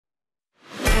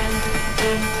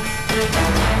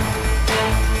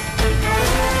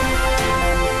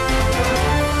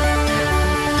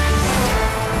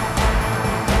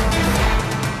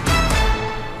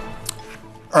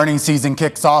Earnings season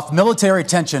kicks off, military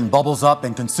tension bubbles up,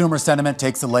 and consumer sentiment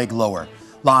takes a leg lower.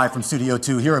 Live from Studio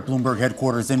 2 here at Bloomberg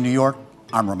headquarters in New York,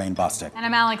 I'm Romaine Bostick. And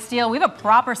I'm Alex Steele. We have a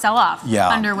proper sell-off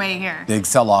underway here. Big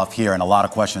sell-off here and a lot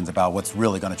of questions about what's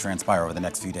really going to transpire over the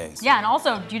next few days. Yeah, and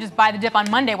also, do you just buy the dip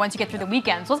on Monday once you get through the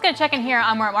weekend? So let's get a check in here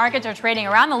on where markets are trading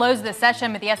around the lows of this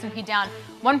session, with the S&P down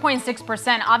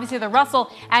 1.6%. Obviously, the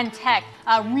Russell and tech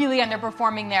really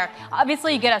underperforming there.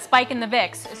 Obviously, you get a spike in the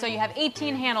VIX. So you have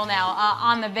 18 handle now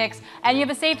on the VIX, and you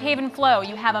have a safe haven flow.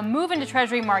 You have a move into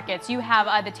Treasury markets. You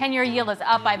have the 10-year yield is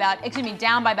up by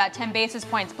down by about 10 basis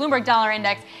points. Bloomberg Dollar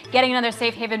Index getting another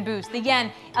safe haven boost.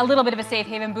 Again, a little bit of a safe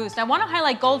haven boost. I want to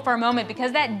highlight gold for a moment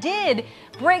because that did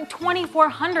break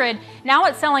 2,400. Now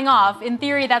it's selling off. In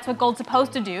theory, that's what gold's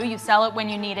supposed to do. You sell it when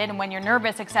you need it and when you're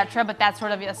nervous, etc. But that's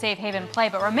sort of a safe haven play.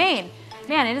 But Romaine,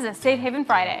 man, it is a safe haven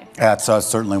Friday. That's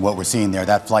certainly what we're seeing there,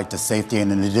 that flight to safety. And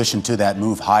in addition to that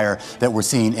move higher that we're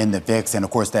seeing in the VIX, and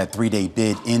of course that 3-day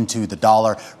bid into the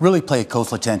dollar, really pay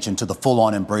close attention to the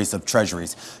full-on embrace of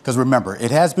treasuries. Because remember,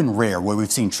 it has been rare where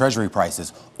we've seen treasury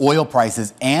prices, oil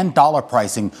prices, and dollar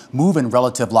pricing move in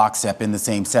relative lockstep in the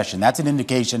same session. That's an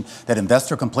indication that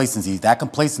investor complacency, that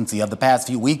complacency of the past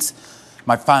few weeks,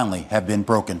 might finally have been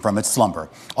broken from its slumber.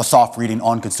 A soft reading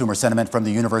on consumer sentiment from the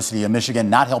University of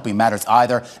Michigan not helping matters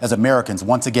either, as Americans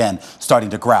once again starting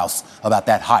to grouse about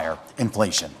that higher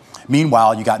inflation.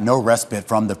 Meanwhile, you got no respite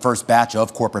from the first batch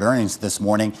of corporate earnings this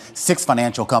morning. 6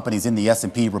 financial companies in the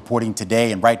S&P reporting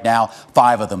today, and right now,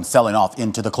 5 of them selling off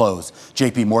into the close.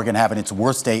 JP Morgan having its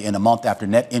worst day in a month after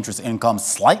net interest income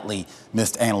slightly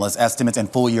missed analyst estimates,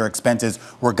 and full-year expenses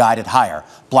were guided higher.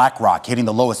 BlackRock hitting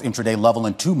the lowest intraday level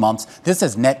in 2 months. This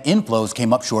as net inflows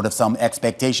came up short of some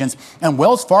expectations. And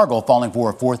Wells Fargo falling for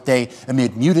a 4th day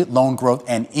amid muted loan growth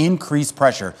and increased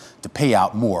pressure to pay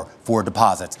out more for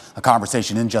deposits. A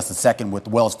conversation in just a second with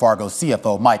Wells Fargo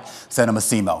CFO Mike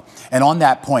Santomassimo. And on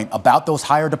that point about those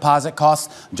higher deposit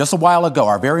costs, just a while ago,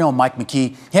 our very own Mike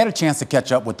McKee had a chance to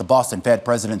catch up with the Boston Fed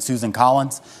President Susan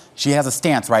Collins. She has a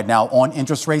stance right now on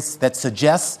interest rates that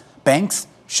suggests banks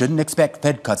shouldn't expect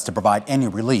Fed cuts to provide any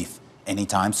relief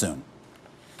anytime soon.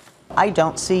 I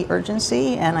don't see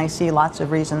urgency, and I see lots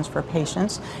of reasons for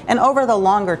patience. And over the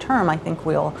longer term, I think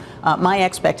my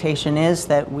expectation is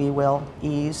that we will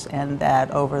ease, and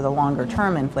that over the longer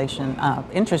term,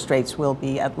 interest rates will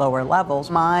be at lower levels.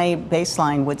 My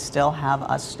baseline would still have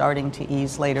us starting to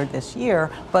ease later this year,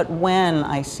 but when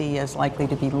I see is likely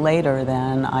to be later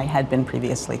than I had been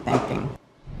previously thinking.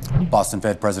 Boston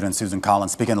Fed President Susan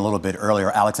Collins speaking a little bit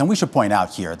earlier, Alex, and we should point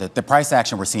out here that the price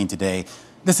action we're seeing today,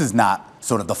 this is not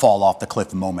sort of the fall off the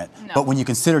cliff moment. No. But when you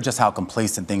consider just how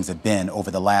complacent things have been over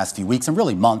the last few weeks and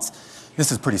really months,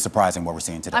 this is pretty surprising what we're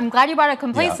seeing today. I'm glad you brought up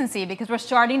complacency because we're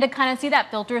starting to kind of see that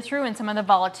filter through in some of the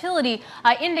volatility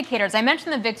indicators. I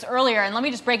mentioned the VIX earlier, and let me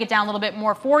just break it down a little bit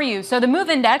more for you. So the MOVE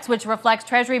Index, which reflects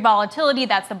Treasury volatility,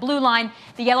 that's the blue line.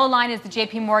 The yellow line is the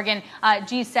JP Morgan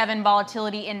G7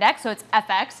 Volatility Index, so it's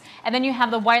FX. And then you have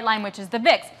the white line, which is the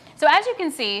VIX. So as you can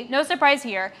see, no surprise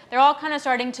here, they're all kind of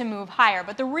starting to move higher.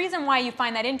 But the reason why you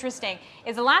find that interesting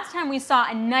is the last time we saw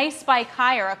a nice spike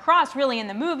higher across really in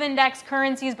the MOVE Index,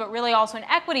 currencies, but really also in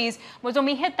equities, was when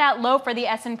we hit that low for the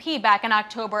S&P back in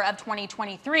October of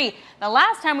 2023. The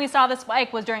last time we saw the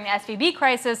spike was during the SVB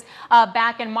crisis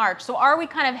back in March. So are we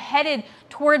kind of headed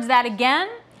towards that again?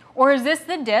 Or is this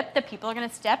the dip that people are going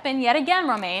to step in yet again,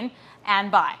 Romaine,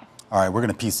 and buy? All right, we're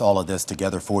going to piece all of this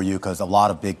together for you because a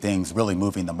lot of big things really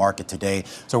moving the market today.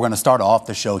 So we're going to start off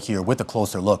the show here with a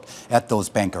closer look at those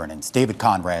bank earnings. David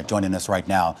Konrad joining us right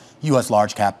now, U.S.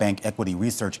 large cap bank equity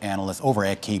research analyst over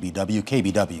at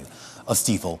KBW, a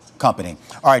Stifel company.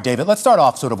 All right, David, let's start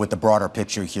off sort of with the broader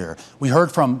picture here. We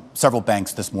heard from several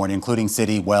banks this morning, including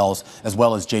Citi, Wells, as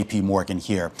well as JP Morgan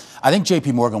here. I think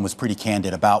JP Morgan was pretty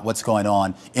candid about what's going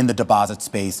on in the deposit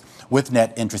space with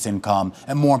net interest income,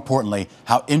 and more importantly,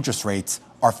 how interest rates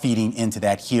are feeding into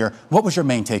that here. What was your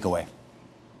main takeaway?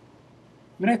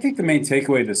 I think the main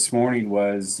takeaway this morning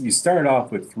was you started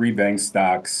off with 3 bank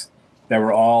stocks that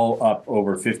were all up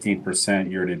over 15%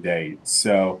 year to date.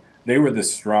 So they were the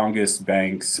strongest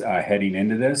banks heading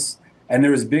into this. And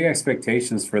there was big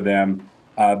expectations for them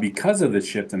because of the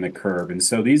shift in the curve. And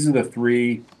so these are the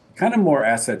 3 kind of more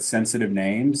asset sensitive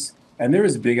names. And there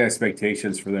was big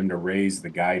expectations for them to raise the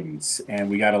guidance. And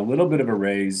we got a little bit of a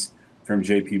raise from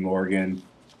JP Morgan,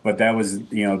 but that was,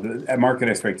 the market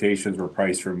expectations were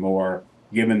priced for more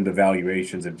given the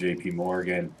valuations of JP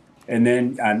Morgan. And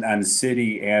then on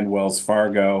Citi and Wells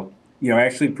Fargo,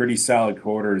 actually pretty solid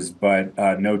quarters, but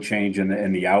no change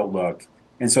in the outlook.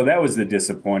 And so that was the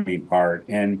disappointing part.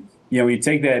 And you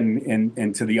take that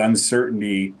into the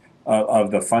uncertainty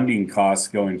of the funding costs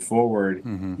going forward.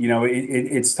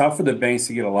 It's tough for the banks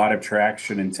to get a lot of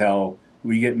traction until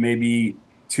we get maybe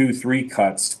 2, 3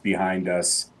 cuts behind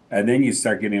us, and then you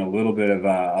start getting a little bit of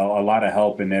a lot of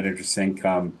help in net interest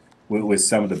income with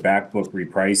some of the back book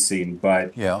repricing.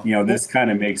 But Yeah. this kind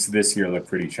of makes this year look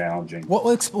pretty challenging.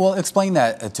 Well, explain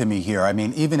that to me here. I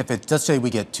mean, even if it, just say we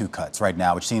get 2 cuts right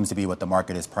now, which seems to be what the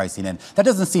market is pricing in, that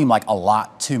doesn't seem like a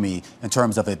lot to me in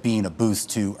terms of it being a boost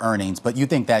to earnings. But you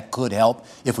think that could help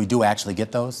if we do actually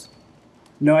get those?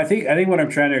 No, I think what I'm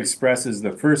trying to express is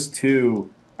the first 2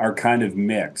 are kind of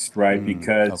mixed, right?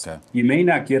 Because Okay. you may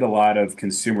not get a lot of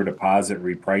consumer deposit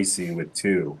repricing with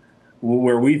 2.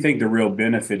 Where we think the real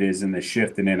benefit is in the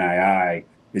shift in NII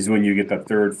is when you get the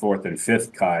 3rd, 4th, and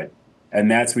 5th cut,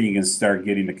 and that's when you can start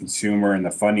getting the consumer and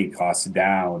the funding costs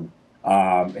down,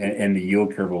 and the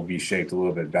yield curve will be shaped a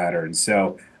little bit better. And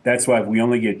so that's why if we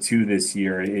only get 2 this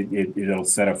year, it'll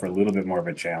set up for a little bit more of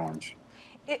a challenge.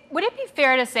 Would it be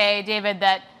fair to say, David,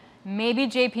 that maybe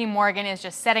JP Morgan is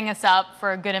just setting us up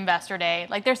for a good investor day?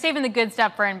 Like they're saving the good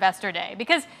stuff for investor day?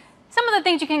 Because some of the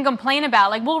things you can complain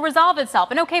about, like, will resolve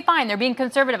itself. And okay, fine, they're being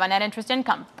conservative on net interest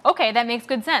income. Okay, that makes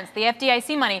good sense. The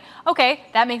FDIC money, okay,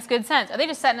 that makes good sense. Are they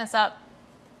just setting us up?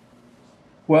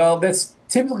 Well, that's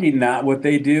typically not what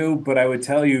they do, but I would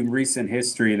tell you in recent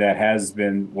history that has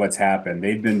been what's happened.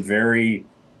 They've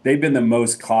been the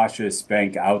most cautious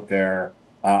bank out there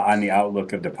on the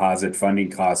outlook of deposit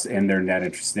funding costs and their net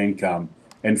interest income.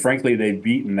 And frankly, they've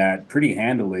beaten that pretty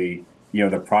handily,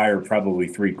 the prior probably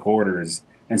 3 quarters.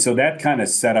 And so that kind of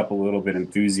set up a little bit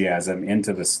enthusiasm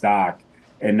into the stock.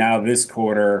 And now this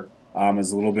quarter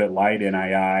is a little bit light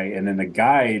NII. And then the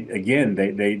guide, again,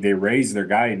 they raised their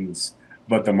guidance,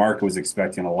 but the market was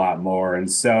expecting a lot more.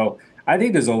 And so I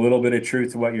think there's a little bit of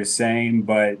truth to what you're saying,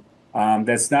 but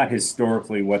that's not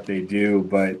historically what they do.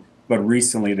 But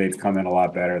recently they've come in a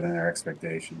lot better than their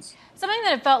expectations. Something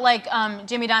that it felt like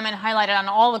Jamie Dimon highlighted on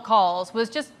all the calls was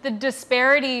just the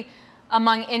disparity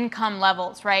among income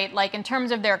levels, right? Like in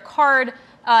terms of their card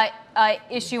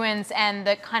issuance and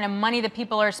the kind of money that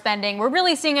people are spending, we're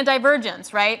really seeing a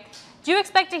divergence, right? Do you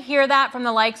expect to hear that from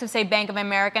the likes of, say, Bank of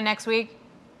America next week?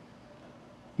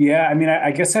 Yeah, I mean,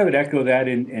 I guess I would echo that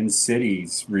in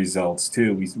Citi's results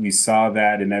too. We saw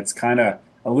that, and that's kind of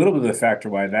a little bit of the factor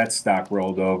why that stock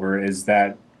rolled over is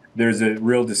that there's a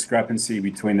real discrepancy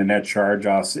between the net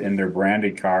charge-offs in their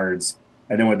branded cards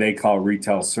and then what they call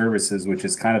retail services, which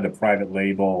is kind of the private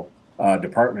label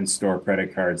department store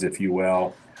credit cards, if you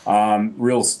will.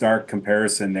 Real stark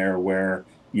comparison there where,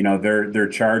 their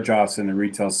charge-offs in the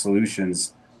retail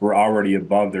solutions were already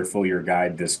above their full year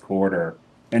guide this quarter.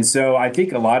 And so I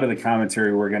think a lot of the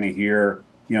commentary we're going to hear,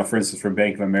 for instance, from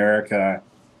Bank of America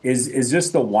is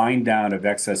just the wind down of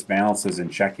excess balances in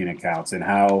checking accounts and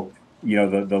how,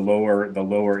 the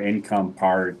lower income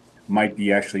part might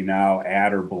be actually now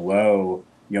at or below,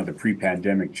 the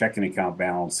pre-pandemic checking account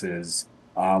balances,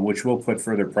 which will put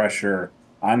further pressure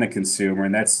on the consumer.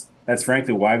 And that's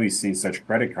frankly why we've seen such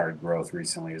credit card growth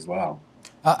recently as well.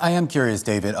 I am curious,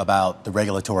 David, about the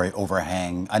regulatory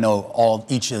overhang. I know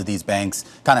each of these banks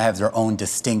kind of have their own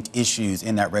distinct issues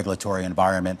in that regulatory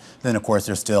environment. Then, of course,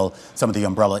 there's still some of the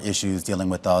umbrella issues dealing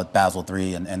with Basel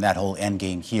III and that whole end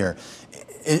game here.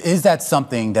 Is that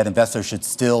something that investors should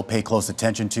still pay close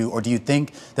attention to, or do you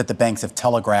think that the banks have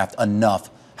telegraphed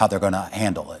enough how they're going to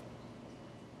handle it?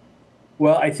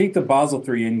 Well, I think the Basel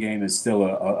III endgame is still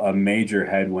a major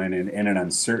headwind and an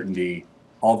uncertainty.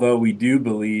 Although we do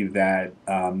believe that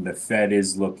the Fed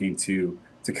is looking to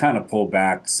kind of pull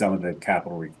back some of the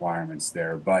capital requirements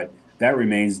there, but that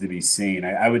remains to be seen.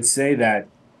 I would say that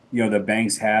the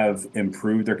banks have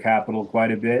improved their capital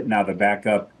quite a bit. Now the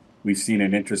backup we've seen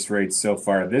in interest rates so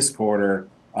far this quarter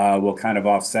will kind of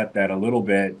offset that a little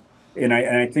bit. And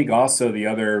I think also the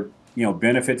other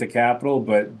benefit to capital,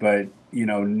 but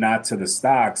not to the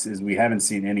stocks, is we haven't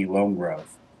seen any loan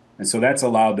growth. And so that's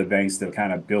allowed the banks to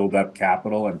kind of build up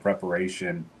capital in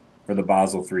preparation for the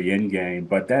Basel III endgame.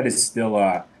 But that is still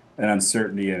an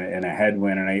uncertainty and a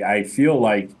headwind. And I feel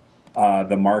like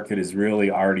the market has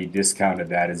really already discounted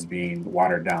that as being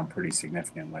watered down pretty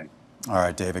significantly. All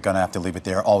right, David, going to have to leave it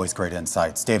there. Always great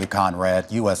insights. David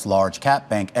Konrad, U.S. large cap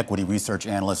bank equity research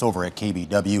analyst over at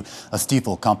KBW, a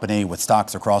Stifel company with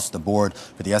stocks across the board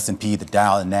for the S&P, the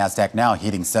Dow, and NASDAQ now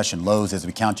hitting session lows as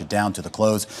we count you down to the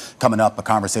close. Coming up, a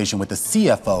conversation with the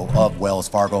CFO of Wells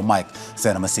Fargo, Mike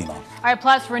Santomassimo. All right,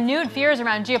 plus renewed fears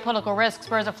around geopolitical risks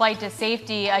spurs a flight to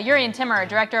safety. Jurrien,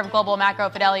 director of global macro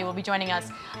Fidelity, will be joining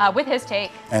us with his take.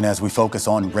 And as we focus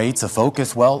on rates, a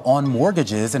focus, well, on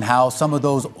mortgages and how some of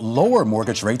those lower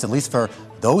mortgage rates, at least for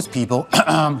those people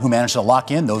who managed to lock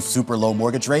in those super low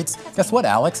mortgage rates, guess what,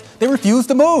 Alex? They refuse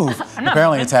to move.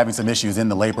 Apparently, it's having some issues in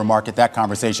the labor market. That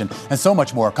conversation and so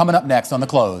much more coming up next on The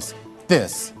Close.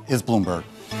 This is Bloomberg.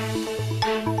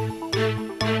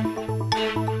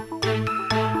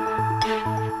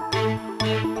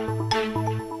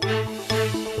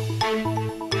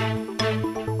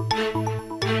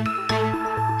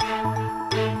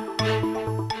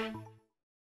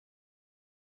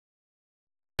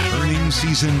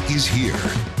 Season is here.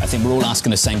 I think we're all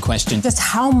asking the same question. Just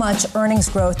how much earnings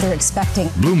growth they're expecting.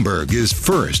 Bloomberg is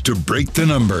first to break the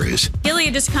numbers.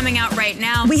 Gilead just coming out right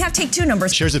now. We have Take-Two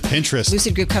numbers. Shares of Pinterest.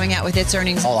 Lucid Group coming out with its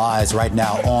earnings. All eyes right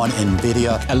now on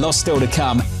NVIDIA. A lot still to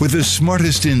come. With the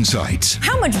smartest insights.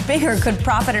 How much bigger could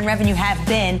profit and revenue have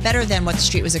been? Better than what the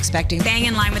street was expecting. Bang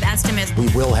in line with estimates. We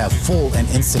will have full and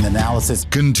instant analysis.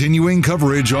 Continuing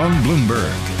coverage on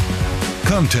Bloomberg.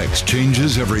 Context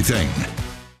changes everything.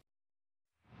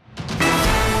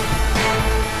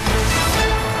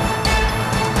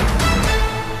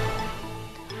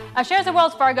 Shares of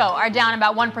Wells Fargo are down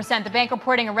about 1%. The bank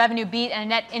reporting a revenue beat and a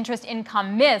net interest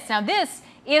income miss. Now, this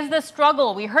is the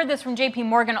struggle. We heard this from JP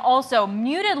Morgan also.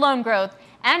 Muted loan growth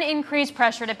and increased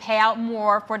pressure to pay out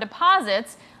more for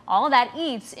deposits. All of that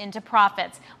eats into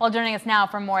profits. Well, joining us now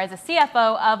for more is the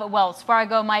CFO of Wells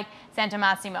Fargo, Mike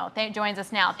Santomassimo. Joins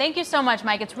us now. Thank you so much,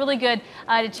 Mike. It's really good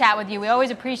to chat with you. We always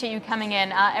appreciate you coming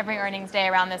in every earnings day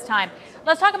around this time.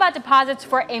 Let's talk about deposits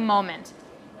for a moment.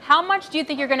 How much do you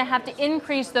think you're going to have to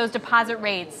increase those deposit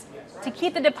rates to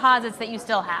keep the deposits that you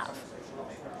still have?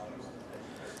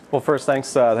 Well, first,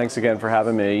 thanks again for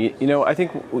having me. I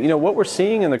think what we're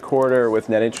seeing in the quarter with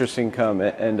net interest income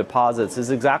and deposits is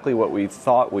exactly what we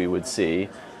thought we would see,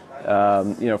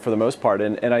 for the most part.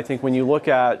 And I think when you look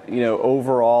at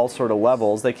overall sort of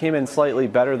levels, they came in slightly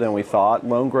better than we thought.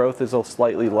 Loan growth is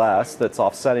slightly less. That's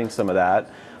offsetting some of that.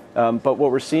 But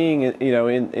what we're seeing,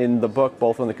 in the book,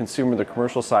 both on the consumer and the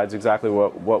commercial side, is exactly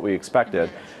what we expected.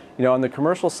 On the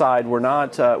commercial side, we're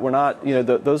not.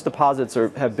 Those deposits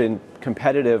have been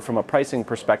competitive from a pricing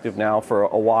perspective now for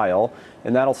a while,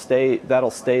 and that'll stay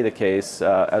the case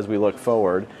as we look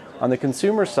forward. On the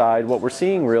consumer side, what we're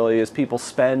seeing really is people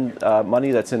spend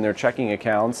money that's in their checking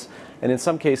accounts, and in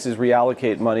some cases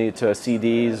reallocate money to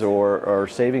CDs or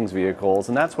savings vehicles,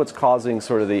 and that's what's causing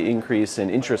sort of the increase in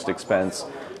interest expense,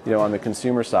 on the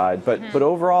consumer side. But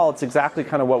overall, it's exactly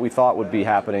kind of what we thought would be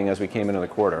happening as we came into the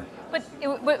quarter. But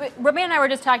Rabbi and I were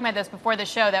just talking about this before the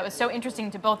show. That was so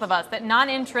interesting to both of us, that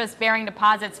non-interest bearing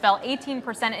deposits fell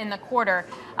 18% in the quarter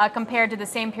compared to the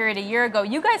same period a year ago.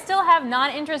 You guys still have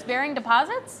non-interest bearing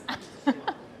deposits?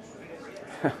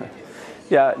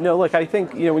 Yeah, no, look, I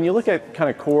think, when you look at kind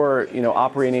of core,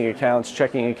 operating accounts,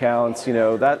 checking accounts,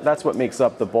 that's what makes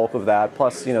up the bulk of that.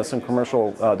 Plus, some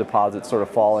commercial deposits sort of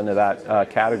fall into that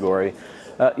category.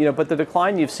 But the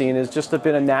decline you've seen has just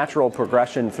been a natural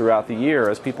progression throughout the year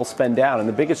as people spend down. And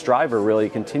the biggest driver really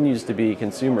continues to be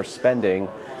consumer spending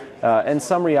and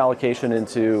some reallocation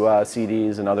into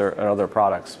CDs and other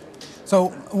products. So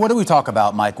what do we talk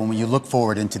about, Mike, when you look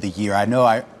forward into the year? I know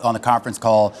on the conference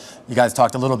call, you guys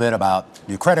talked a little bit about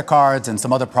new credit cards and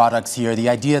some other products here. The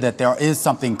idea that there is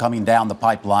something coming down the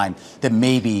pipeline that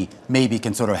maybe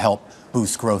can sort of help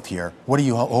boost growth here. What are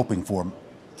you hoping for?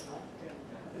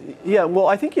 Yeah, well,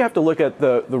 I think you have to look at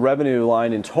the revenue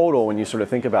line in total when you sort of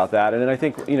think about that. And then I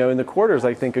think, in the quarters,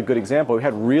 I think a good example, we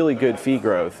had really good fee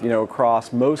growth,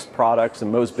 across most products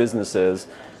and most businesses.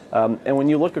 And when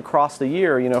you look across the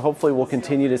year, hopefully we'll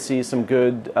continue to see some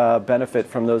good benefit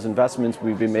from those investments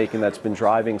we've been making that's been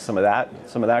driving some of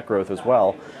that growth as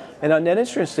well. And on net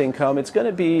interest income, it's going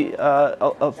to be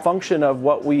a function of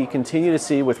what we continue to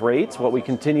see with rates, what we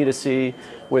continue to see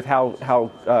with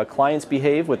how clients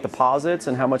behave with deposits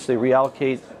and how much they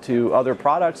reallocate to other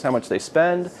products, how much they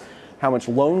spend, how much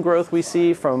loan growth we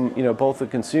see from both the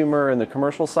consumer and the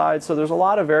commercial side. So there's a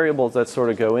lot of variables that sort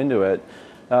of go into it.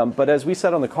 But as we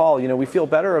said on the call, we feel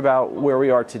better about where we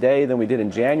are today than we did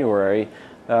in January.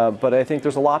 But I think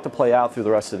there's a lot to play out through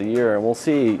the rest of the year, and we'll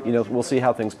see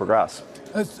how things progress.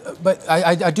 But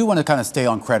I do want to kind of stay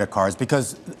on credit cards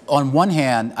because on one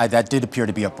hand, that did appear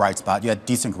to be a bright spot. You had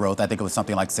decent growth. I think it was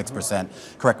something like 6%.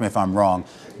 Correct me if I'm wrong.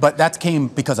 But that came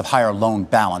because of higher loan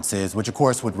balances, which of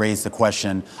course would raise the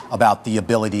question about the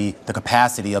ability, the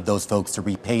capacity of those folks to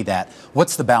repay that.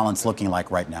 What's the balance looking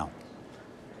like right now?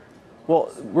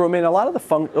 Well, Romain, a lot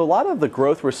of the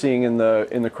growth we're seeing in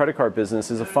the credit card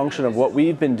business is a function of what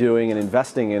we've been doing and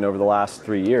investing in over the last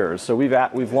 3 years. So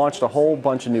we've launched a whole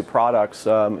bunch of new products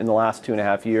in the last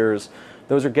 2.5 years.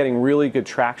 Those are getting really good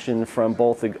traction from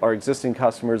both our existing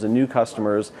customers and new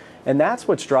customers, and that's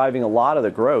what's driving a lot of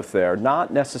the growth there.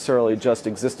 Not necessarily just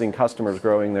existing customers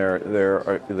growing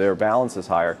their balances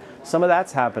higher. Some of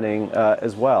that's happening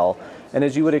as well. And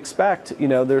as you would expect,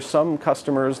 there's some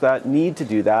customers that need to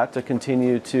do that to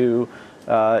continue to,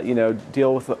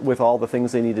 deal with all the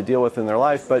things they need to deal with in their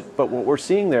life. But what we're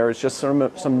seeing there is just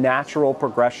some natural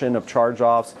progression of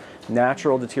charge-offs,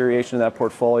 natural deterioration in that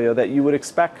portfolio that you would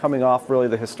expect coming off really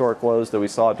the historic lows that we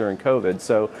saw during COVID.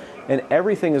 So, and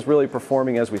everything is really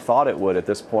performing as we thought it would at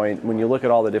this point when you look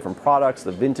at all the different products,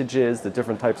 the vintages, the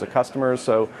different types of customers.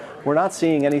 So we're not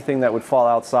seeing anything that would fall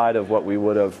outside of what we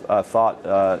would have thought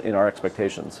in our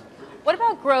expectations. What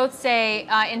about growth, say,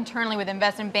 internally with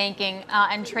investment banking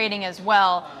and trading as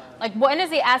well? Like, when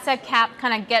does the asset cap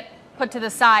kind of get put to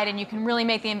the side and you can really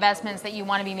make the investments that you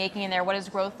want to be making in there? What does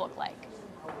growth look like?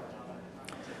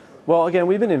 Well, again,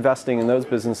 we've been investing in those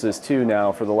businesses too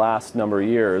now for the last number of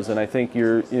years, and I think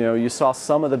you saw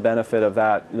some of the benefit of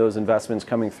those investments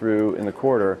coming through in the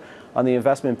quarter. On the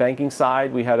investment banking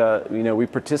side, we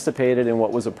participated in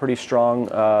what was a pretty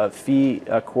strong fee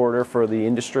quarter for the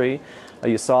industry.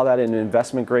 You saw that in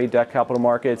investment-grade debt capital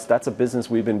markets. That's a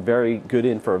business we've been very good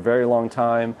in for a very long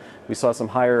time. We saw some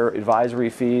higher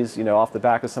advisory fees, off the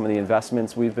back of some of the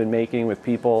investments we've been making with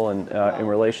people and in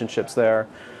relationships there.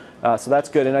 So that's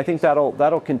good, and I think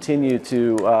that'll continue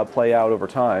to play out over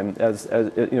time, as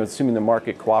assuming the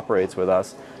market cooperates with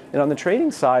us. And on the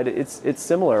trading side, it's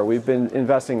similar. We've been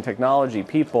investing in technology,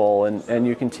 people, and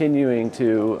you're continuing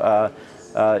to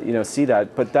see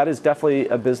that. But that is definitely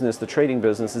a business. The trading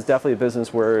business is definitely a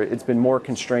business where it's been more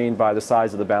constrained by the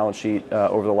size of the balance sheet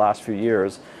over the last few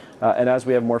years. And as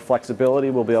we have more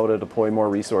flexibility, we'll be able to deploy more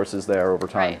resources there over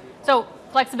time. Right. So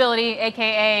flexibility,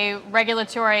 aka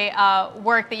regulatory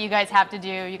work that you guys have to do.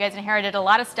 You guys inherited a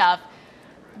lot of stuff.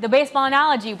 The baseball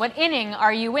analogy, what inning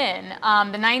are you in?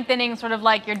 The ninth inning, sort of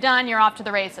like you're done, you're off to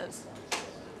the races.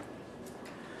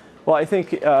 Well, I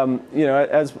think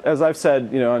as I've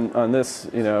said, on this,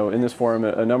 in this forum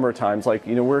a number of times,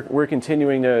 we're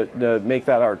continuing to make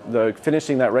that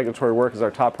finishing that regulatory work is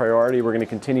our top priority. We're going to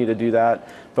continue to do that,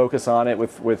 focus on it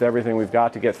with everything we've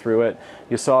got to get through it.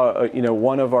 You saw,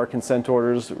 one of our consent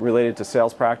orders related to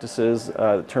sales practices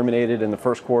terminated in the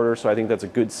first quarter, so I think that's a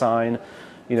good sign.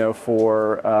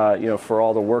 For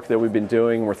all the work that we've been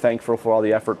doing. We're thankful for all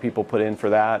the effort people put in for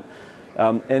that.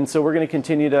 And so we're going to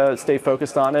continue to stay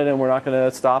focused on it, and we're not going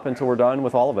to stop until we're done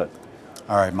with all of it.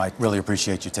 All right, Mike, really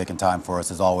appreciate you taking time for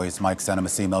us as always. Mike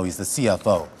Santomassimo, he's the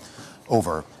CFO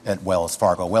over at Wells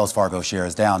Fargo. Wells Fargo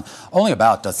shares down only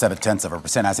about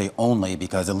 0.7%. I say only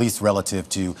because at least relative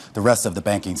to the rest of the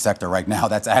banking sector right now,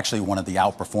 that's actually one of the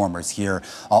outperformers here.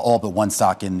 All but one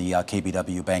stock in the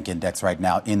KBW Bank Index right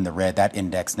now in the red. That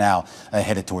index now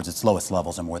headed towards its lowest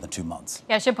levels in more than 2 months.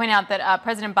 Yeah, I should point out that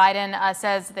President Biden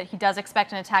says that he does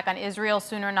expect an attack on Israel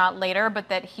sooner, not later, but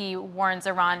that he warns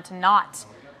Iran to not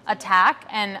attack,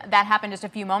 and that happened just a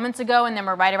few moments ago, and then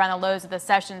we're right around the lows of the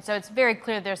session. So it's very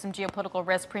clear there's some geopolitical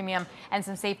risk premium and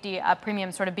some safety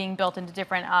premium sort of being built into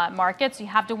different markets. You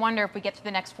have to wonder if we get to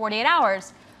the next 48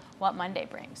 hours, what Monday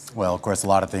brings. Well, of course, a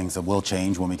lot of things that will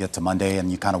change when we get to Monday,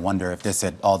 and you kind of wonder if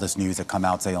all this news had come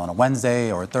out, say, on a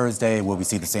Wednesday or a Thursday, will we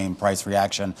see the same price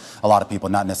reaction? A lot of people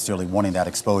not necessarily wanting that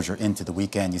exposure into the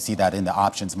weekend. You see that in the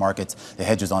options markets, the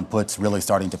hedges on puts really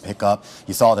starting to pick up.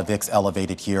 You saw the VIX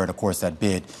elevated here, and of course, that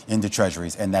bid into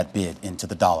treasuries and that bid into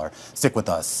the dollar. Stick with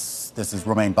us. This is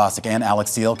Romain Bostic and Alex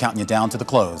Seal counting you down to the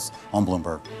close on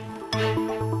Bloomberg.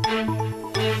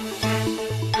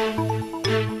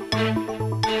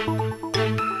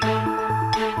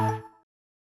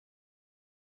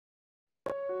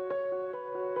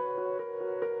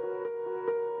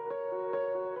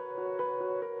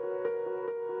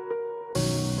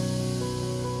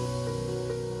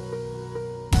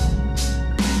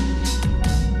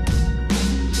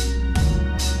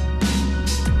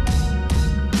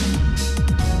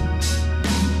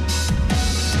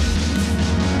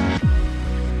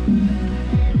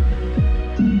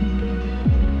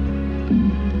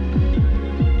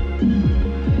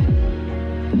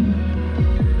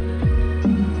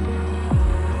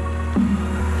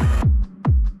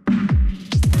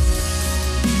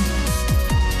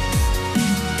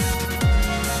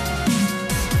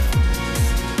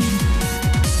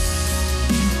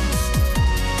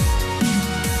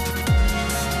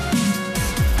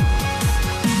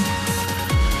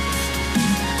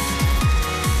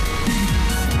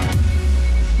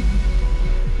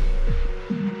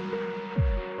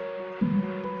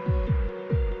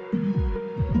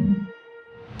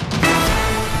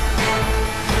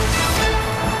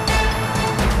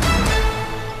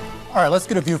 All right, let's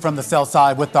get a view from the sell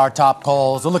side with our top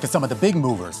calls. We'll look at some of the big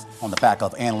movers on the back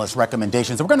of analyst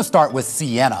recommendations. We're going to start with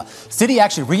Ciena. Citi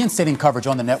actually reinstating coverage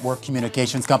on the network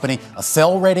communications company, a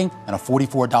sell rating and a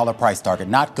 $44 price target.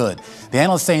 Not good. The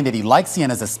analyst saying that he likes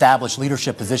Ciena's established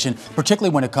leadership position,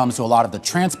 particularly when it comes to a lot of the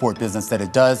transport business that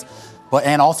it does, but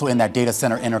and also in that data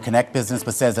center interconnect business,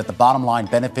 but says that the bottom line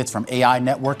benefits from AI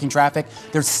networking traffic.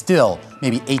 They're still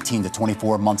maybe 18 to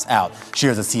 24 months out.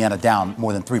 Shares of Ciena down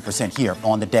more than 3% here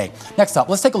on the day. Next up,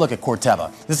 let's take a look at Corteva.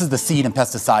 This is the seed and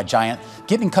pesticide giant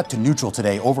getting cut to neutral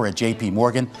today over at JP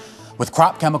Morgan. With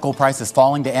crop chemical prices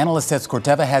falling, the analyst says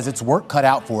Corteva has its work cut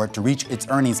out for it to reach its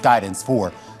earnings guidance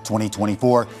for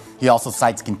 2024. He also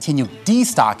cites continued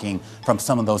destocking from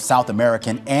some of those South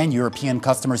American and European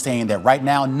customers, saying that right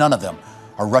now none of them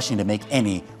are rushing to make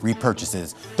any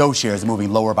repurchases. Those shares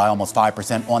moving lower by almost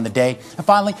 5% on the day. And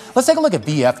finally, let's take a look at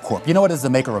VF Corp. You know what is the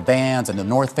maker of Vans and the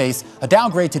North Face? A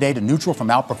downgrade today to neutral from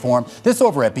outperform. This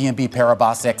over at BNP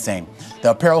Paribas Exane.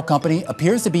 The apparel company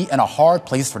appears to be in a hard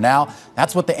place for now.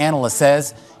 That's what the analyst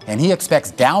says. And he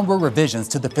expects downward revisions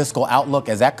to the fiscal outlook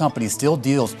as that company still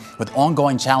deals with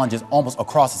ongoing challenges almost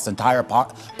across its entire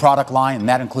product line. And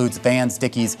that includes Vans,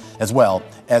 Dickies, as well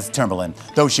as Timberland.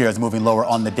 Those shares moving lower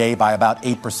on the day by about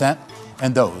 8%.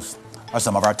 And those are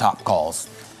some of our top calls.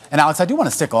 And Alex, I do want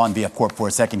to stick on VF Corp for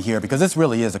a second here because this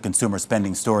really is a consumer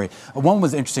spending story. One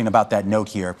was interesting about that note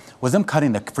here was them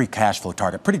cutting the free cash flow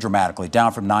target pretty dramatically,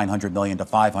 down from $900 million to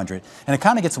 $500. And it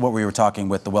kind of gets to what we were talking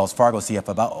with the Wells Fargo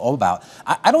CFO about.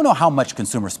 I don't know how much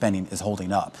consumer spending is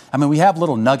holding up. I mean, we have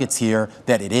little nuggets here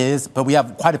that it is, but we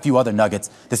have quite a few other nuggets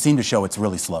that seem to show it's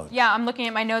really slowed. Yeah, I'm looking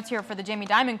at my notes here for the Jamie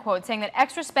Dimon quote saying that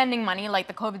extra spending money like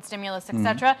the COVID stimulus, et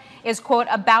cetera, is, quote,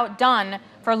 about done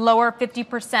for lower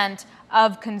 50%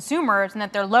 of consumers, and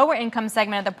that their lower income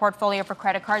segment of the portfolio for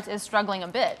credit cards is struggling a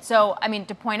bit. So, I mean,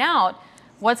 to point out,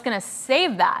 what's going to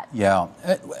save that? Yeah.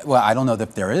 Well, I don't know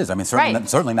that there is. I mean,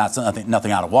 certainly not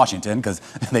nothing out of Washington because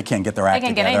they can't get their act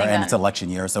together and it's election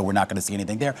year, so we're not going to see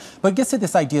anything there. But it gets to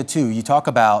this idea, too. You talk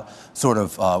about sort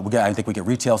of, I think we get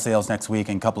retail sales next week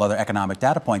and a couple other economic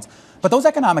data points. But those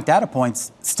economic data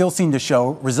points still seem to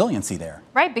show resiliency there.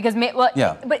 Right, because,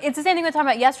 but it's the same thing we talked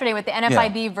about yesterday with the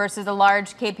NFIB versus the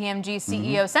large KPMG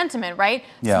CEO sentiment, right?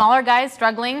 Yeah. Smaller guys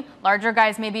struggling, larger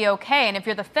guys may be okay. And if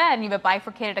you're the Fed and you have a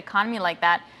bifurcated economy like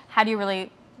that, how do you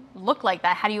really look like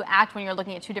that? How do you act when you're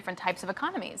looking at two different types of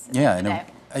economies? Yeah, and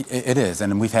it is.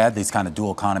 And we've had these kind of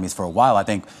dual economies for a while. I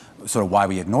think sort of why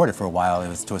we ignored it for a while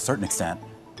is to a certain extent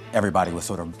everybody was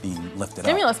sort of being lifted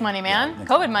Stimulus money, man. Yeah,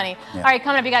 COVID money. Yeah. All right,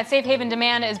 coming up, you got safe haven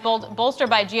demand is bolstered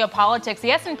by geopolitics.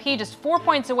 The S&P just 4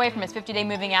 points away from its 50-day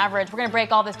moving average. We're going to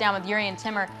break all this down with Jurrien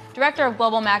Timmer, Director of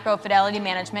Global Macro Fidelity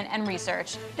Management and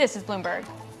Research. This is Bloomberg.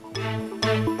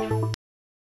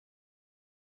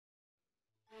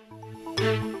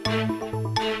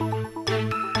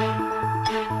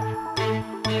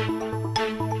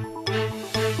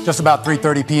 Just about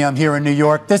 3:30 p.m. here in New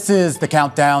York. This is the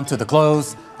countdown to the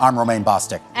close. I'm Romaine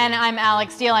Bostick. And I'm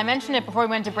Alex Steele. I mentioned it before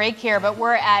we went to break here, but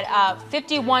we're at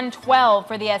 51.12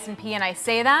 for the S&P, and I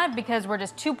say that because we're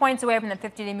just 2 points away from the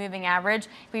 50-day moving average.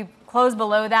 If we close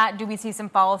below that, do we see some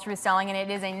follow-through selling? And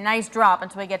it is a nice drop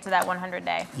until we get to that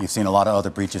 100-day. You've seen a lot of other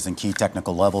breaches in key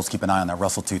technical levels. Keep an eye on that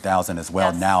Russell 2000 as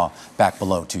well, now back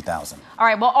below 2,000. All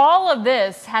right, well, all of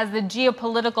this has the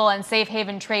geopolitical and safe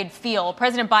haven trade feel.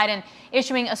 President Biden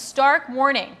issuing a stark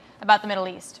warning about the Middle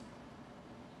East.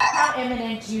 How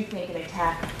imminent do you think an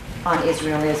attack on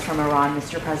Israel is from Iran,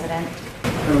 Mr. President?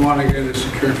 I want to get the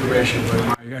secure information,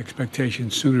 but my expectation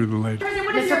sooner than later. President,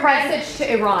 what is your message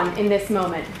to Iran in this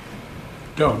moment?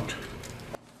 Don't.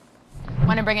 I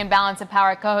want to bring in Balance of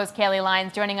Power co-host Kaylee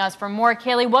Lyons joining us for more.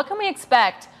 Kaylee, what can we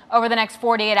expect over the next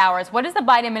 48 hours? What is the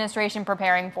Biden administration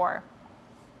preparing for?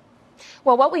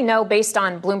 Well, what we know based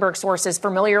on Bloomberg sources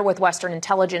familiar with Western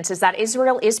intelligence is that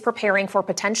Israel is preparing for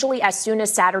potentially as soon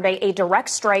as Saturday a direct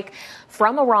strike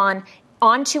from Iran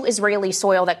onto Israeli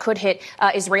soil that could hit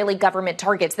Israeli government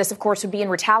targets. This, of course, would be in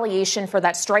retaliation for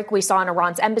that strike we saw in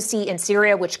Iran's embassy in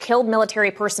Syria, which killed military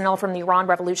personnel from the Iran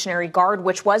Revolutionary Guard,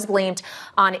 which was blamed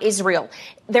on Israel.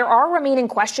 There are remaining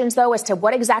questions, though, as to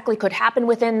what exactly could happen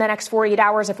within the next 48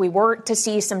 hours if we were to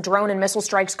see some drone and missile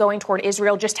strikes going toward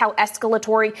Israel, just how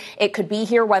escalatory it could be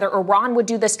here, whether Iran would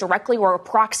do this directly or a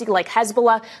proxy like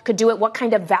Hezbollah could do it. What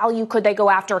kind of value could they go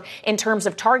after in terms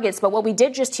of targets? But what we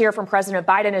did just hear from President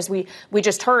Biden, as we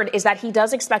just heard, is that he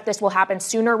does expect this will happen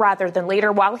sooner rather than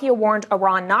later. While he warned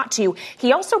Iran not to,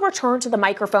 he also returned to the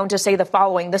microphone to say the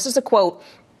following. This is a quote.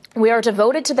 We are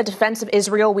devoted to the defense of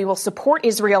Israel. We will support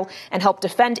Israel and help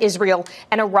defend Israel,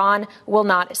 and Iran will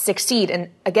not succeed. And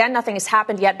again, nothing has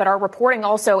happened yet, but our reporting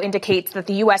also indicates that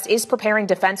the U.S. is preparing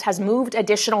defense, has moved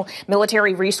additional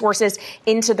military resources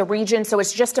into the region. So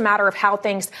it's just a matter of how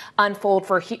things unfold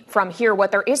from here.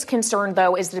 What there is concern,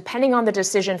 though, is depending on the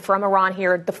decision from Iran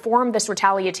here, the form this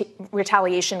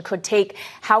retaliation could take,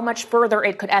 how much further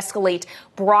it could escalate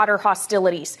broader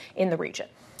hostilities in the region.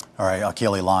 All right,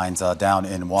 Achille lines down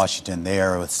in Washington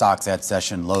there with stocks at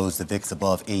session lows, the VIX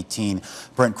above 18,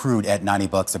 Brent crude at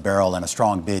 $90 a barrel, and a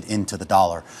strong bid into the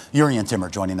dollar.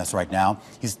 Jurrien joining us right now.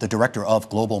 He's the director of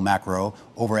global macro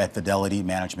over at Fidelity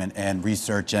Management and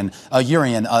Research. And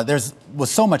Jurrien, was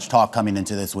so much talk coming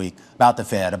into this week about the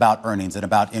Fed, about earnings, and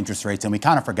about interest rates, and we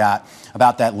kind of forgot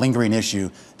about that lingering issue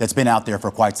that's been out there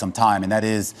for quite some time, and that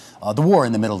is the war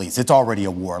in the Middle East. It's already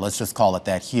a war. Let's just call it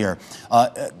that here.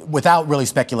 Without really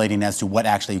speculating as to what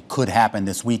actually could happen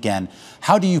this weekend,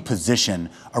 how do you position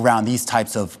around these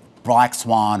types of black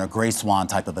swan or gray swan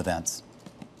type of events?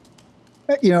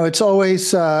 You know, it's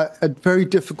always a very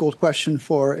difficult question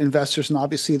for investors, and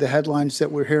obviously the headlines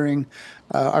that we're hearing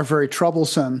are very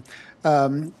troublesome.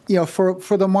 You know,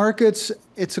 for the markets,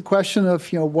 it's a question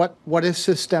of, you know, what is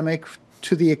systemic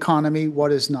to the economy,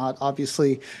 what is not.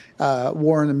 Obviously,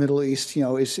 war in the Middle East, you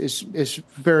know, is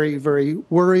very, very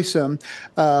worrisome.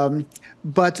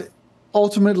 But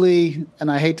ultimately, and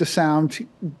I hate to sound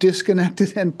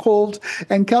disconnected and cold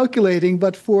and calculating,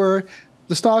 but for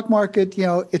the stock market, you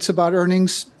know, it's about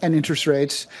earnings and interest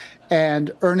rates.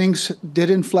 And earnings did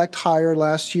inflect higher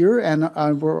last year, and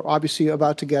we're obviously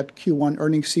about to get Q1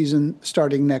 earnings season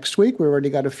starting next week. We already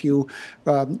got a few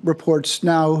reports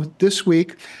now this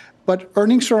week. But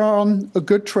earnings are on a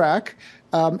good track,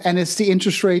 and it's the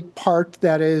interest rate part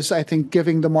that is, I think,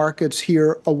 giving the markets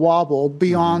here a wobble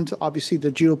beyond, obviously,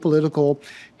 the geopolitical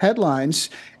headlines.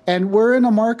 And we're in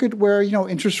a market where, you know,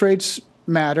 interest rates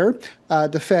matter.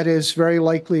 The Fed is very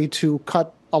likely to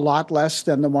cut a lot less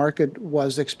than the market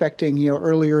was expecting, you know,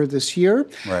 earlier this year.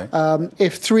 Right.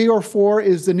 If 3 or 4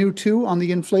 is the new 2 on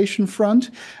the inflation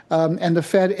front, and the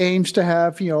Fed aims to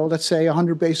have, you know, let's say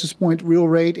 100 basis point real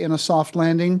rate in a soft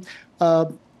landing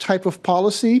type of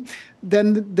policy,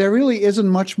 then there really isn't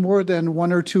much more than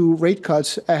 1 or 2 rate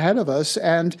cuts ahead of us.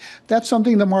 And that's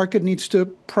something the market needs to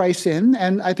price in.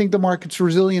 And I think the market's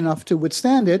resilient enough to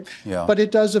withstand it. Yeah. But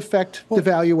it does affect the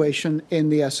valuation in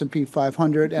the S&P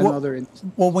 500 and other indices.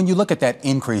 Well, when you look at that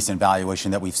increase in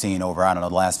valuation that we've seen over, I don't know,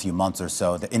 the last few months or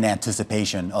so, in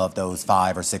anticipation of those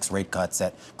 5 or 6 rate cuts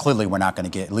that clearly we're not going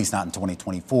to get, at least not in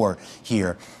 2024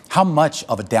 here, how much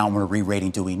of a downward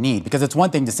re-rating do we need? Because it's one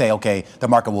thing to say, okay, the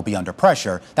market will be under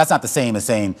pressure. That's not the same as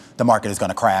saying the market is going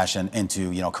to crash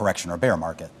into, you know, correction or bear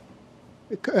market.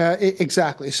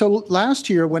 Exactly. So last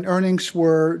year, when earnings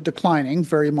were declining,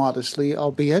 very modestly,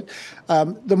 albeit,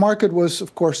 the market was,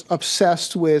 of course,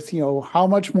 obsessed with, you know, how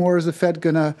much more is the Fed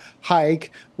going to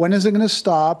hike? When is it going to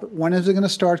stop? When is it going to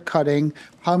start cutting?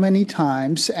 How many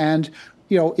times? And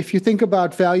you know, if you think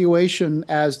about valuation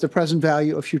as the present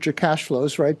value of future cash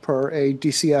flows, right, per a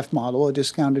DCF model, a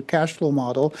discounted cash flow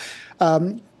model,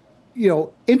 you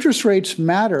know, interest rates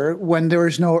matter when there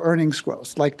is no earnings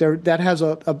growth. Like that has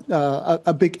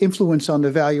a big influence on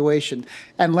the valuation.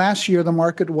 And last year, the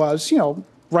market was, you know,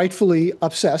 rightfully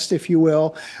obsessed, if you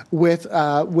will, with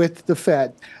the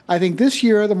Fed. I think this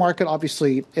year the market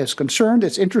obviously is concerned,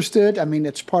 it's interested. I mean,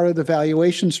 it's part of the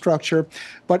valuation structure,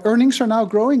 but earnings are now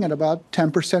growing at about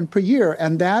 10% per year,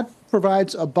 and that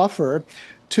provides a buffer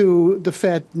to the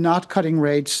Fed not cutting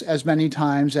rates as many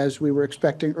times as we were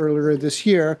expecting earlier this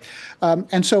year.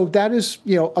 And so that is,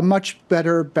 you know, a much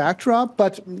better backdrop.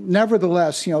 But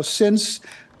nevertheless, you know, since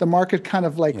the market kind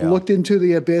of looked into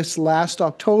the abyss last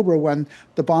October when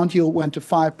the bond yield went to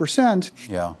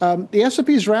 5%, the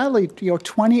S&P's rallied, you know,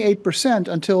 28%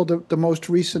 until the most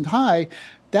recent high.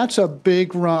 That's a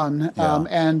big run,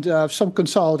 and some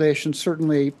consolidation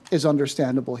certainly is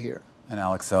understandable here. And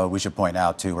Alex, we should point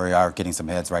out, too, we are getting some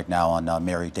heads right now on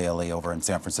Mary Daly over in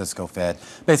San Francisco Fed,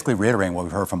 basically reiterating what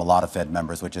we've heard from a lot of Fed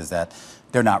members, which is that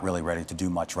they're not really ready to do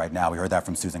much right now. We heard that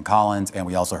from Susan Collins, and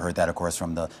we also heard that, of course,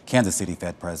 from the Kansas City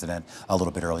Fed president a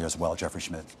little bit earlier as well, Jeffrey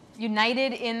Schmidt.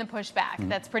 United in the pushback. Mm-hmm.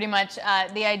 That's pretty much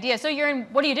the idea. So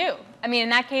what do you do? I mean, in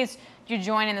that case, do you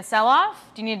join in the sell-off?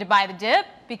 Do you need to buy the dip?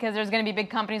 Because there's going to be big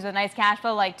companies with nice cash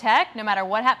flow like tech, no matter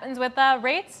what happens with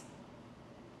rates?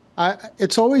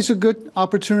 It's always a good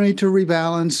opportunity to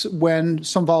rebalance when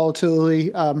some volatility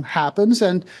happens,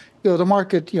 and you know the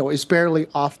market is barely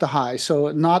off the high,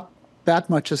 so not that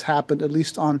much has happened, at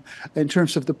least in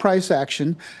terms of the price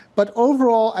action. But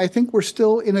overall, I think we're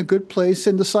still in a good place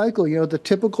in the cycle. The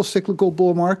typical cyclical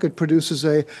bull market produces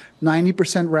a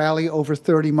 90% rally over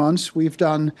 30 months. We've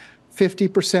done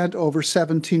 50% over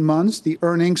 17 months. The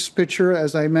earnings picture,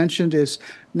 as I mentioned, is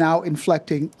now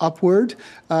inflecting upward.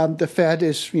 The Fed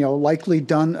is, likely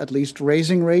done at least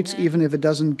raising rates, even if it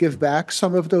doesn't give back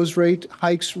some of those rate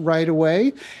hikes right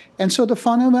away. And so the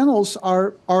fundamentals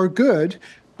are good.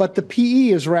 But the PE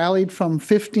has rallied from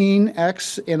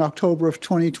 15x in October of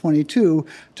 2022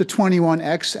 to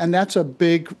 21x, and that's a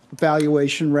big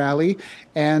valuation rally.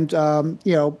 And,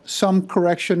 some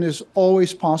correction is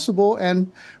always possible.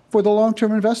 And for the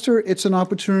long-term investor, it's an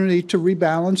opportunity to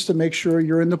rebalance, to make sure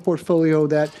you're in the portfolio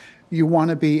that you want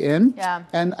to be in. Yeah.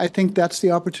 And I think that's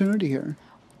the opportunity here.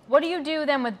 What do you do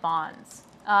then with bonds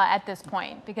at this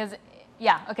point? Because,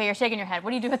 you're shaking your head.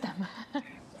 What do you do with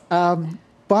them?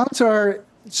 Bonds are...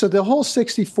 So the whole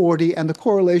 60-40 and the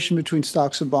correlation between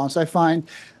stocks and bonds, I find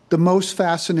the most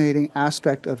fascinating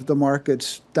aspect of the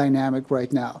market's dynamic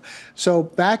right now. So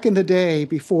back in the day,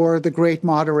 before the great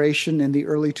moderation in the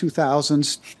early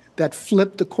 2000s, that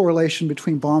flipped the correlation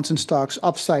between bonds and stocks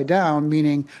upside down,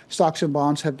 meaning stocks and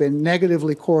bonds have been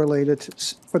negatively correlated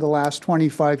for the last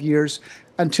 25 years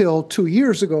until 2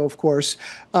 years ago, of course.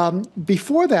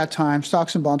 Before that time,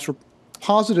 stocks and bonds were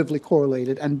positively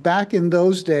correlated. And back in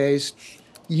those days,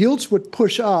 yields would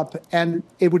push up and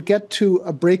it would get to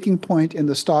a breaking point in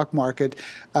the stock market.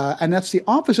 And that's the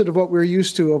opposite of what we're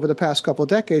used to over the past couple of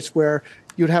decades, where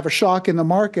you'd have a shock in the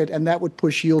market and that would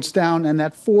push yields down, and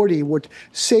that 40 would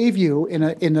save you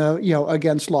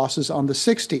against losses on the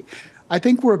 60. I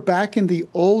think we're back in the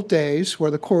old days where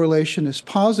the correlation is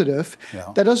positive. Yeah.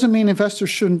 That doesn't mean investors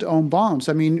shouldn't own bonds.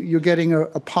 I mean, you're getting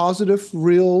a positive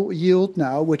real yield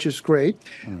now, which is great.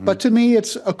 Mm-hmm. But to me,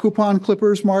 it's a coupon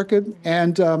clippers market.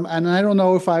 And I don't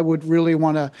know if I would really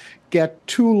want to get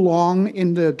too long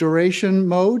in the duration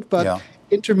mode, but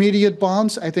intermediate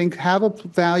bonds, I think, have a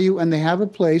value and they have a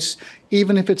place,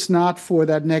 even if it's not for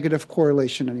that negative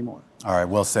correlation anymore. All right,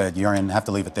 well said, Jurrien. Have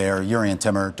to leave it there. Jurrien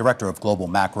Timmer, Director of Global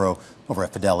Macro over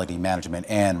at Fidelity Management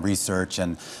and Research.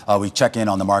 And we check in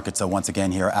on the markets once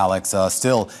again here, Alex,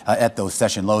 still at those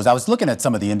session lows. I was looking at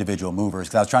some of the individual movers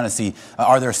because I was trying to see,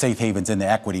 are there safe havens in the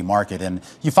equity market? And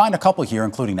you find a couple here,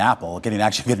 including Apple, getting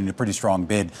a pretty strong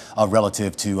bid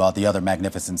relative to the other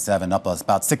Magnificent Seven, up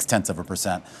about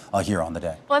 0.6% here on the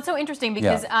day. Well, that's so interesting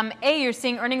because, you're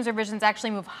seeing earnings revisions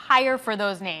actually move higher for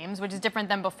those names, which is different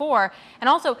than before. And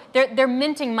also, they're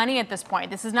minting money at this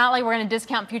point. This is not like we're going to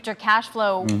discount future cash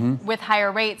flow with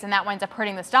higher rates and that winds up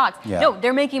hurting the stocks. Yeah. No,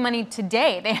 they're making money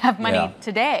today. They have money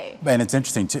today. And it's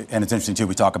interesting too.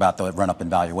 We talk about the run up in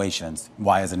valuations.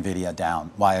 Why is Nvidia down?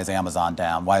 Why is Amazon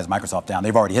down? Why is Microsoft down?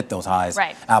 They've already hit those highs.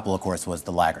 Right. Apple, of course, was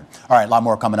the laggard. All right, a lot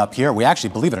more coming up here. We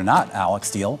actually, believe it or not, Alex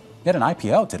Steele, we had an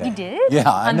IPO today. We did? Yeah,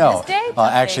 I know. This day?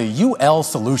 Actually, UL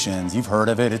Solutions, you've heard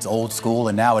of it. It's old school,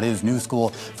 and now it is new school.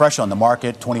 Fresh on the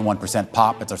market, 21%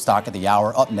 pop. It's our stock of the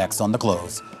hour. Up next on The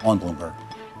Close on Bloomberg.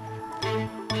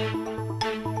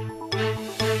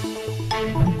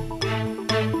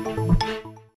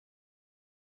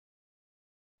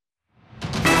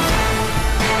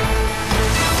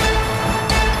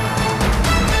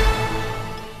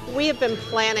 We have been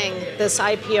planning this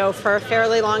IPO for a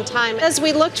fairly long time. As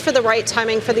we looked for the right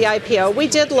timing for the IPO, we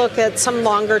did look at some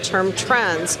longer-term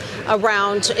trends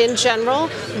around, in general,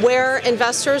 where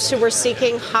investors who were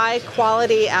seeking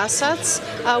high-quality assets,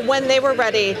 when they were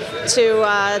ready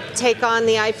to take on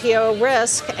the IPO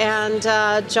risk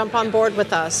and jump on board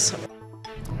with us.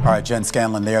 All right, Jen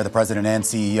Scanlon there, the president and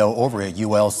CEO over at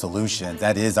UL Solutions.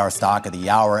 That is our stock of the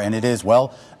hour, and it is,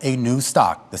 well, a new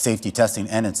stock. The safety testing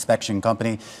and inspection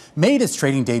company made its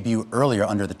trading debut earlier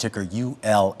under the ticker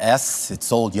ULS. It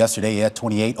sold yesterday at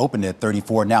 28, opened at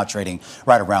 34, now trading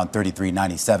right around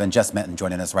 33.97. Jess Menton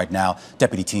joining us right now,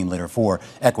 deputy team leader for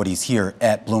equities here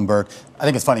at Bloomberg. I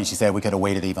think it's funny she said we could have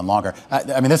waited even longer.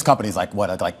 I mean, this company is like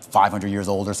 500 years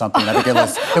old or something. I think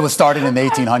it was started in the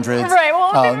 1800s. Right.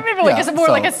 Well, maybe more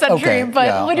like a century.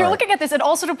 But when you're looking at this, and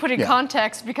also to put in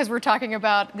context, because we're talking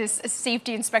about this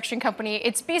safety inspection company,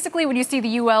 it's basically when you see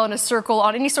the UL in a circle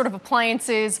on any sort of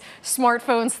appliances,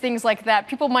 smartphones, things like that,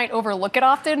 people might overlook it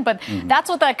often, but that's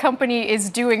what that company is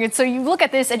doing. And so you look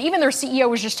at this, and even their CEO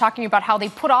was just talking about how they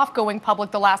put off going public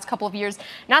the last couple of years.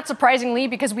 Not surprisingly,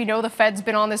 because we know the Fed's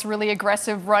been on this really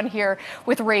aggressive run here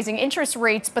with raising interest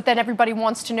rates, but then everybody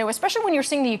wants to know, especially when you're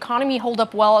seeing the economy hold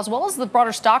up well, as well as the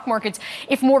broader stock markets,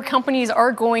 if more companies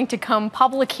are going to come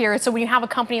public here. So when you have a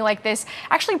company like this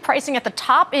actually pricing at the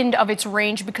top end of its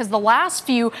range, because the last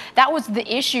few, that was the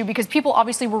issue, because people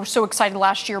obviously were so excited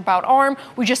last year about ARM.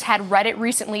 We just had Reddit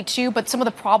recently too, but some of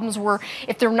the problems were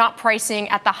if they're not pricing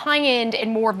at the high end and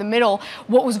more of the middle,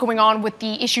 what was going on with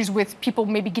the issues with people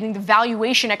maybe getting the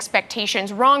valuation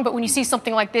expectations wrong. But when you see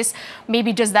something like this,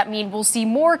 maybe does that mean we'll see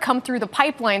more come through the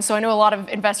pipeline? So I know a lot of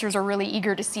investors are really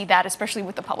eager to see that, especially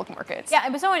with the public markets. Yeah,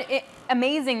 it was so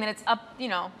amazing that it's up,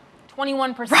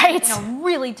 21%, right.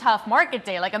 Really tough market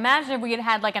day. Like, imagine if we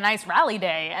had like a nice rally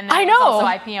day and then I it was know. also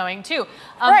IPOing too.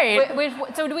 Right.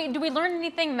 So do we learn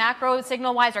anything macro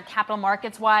signal wise or capital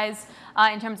markets wise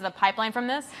in terms of the pipeline from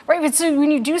this? Right, but so when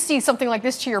you do see something like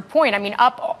this, to your point, I mean,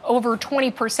 up over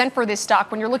 20% for this stock,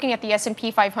 when you're looking at the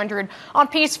S&P 500 on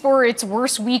pace for its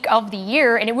worst week of the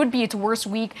year, and it would be its worst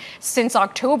week since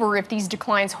October if these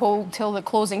declines hold till the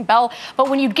closing bell. But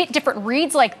when you get different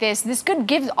reads like this could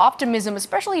give optimism,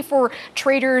 especially for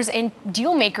traders and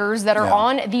deal makers that are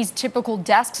on these typical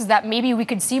desks, that maybe we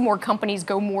could see more companies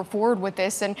go more forward with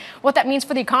this and what that means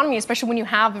for the economy, especially when you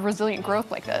have resilient growth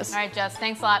like this. All right, Jess,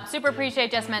 thanks a lot. Super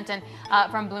appreciate Jess Menton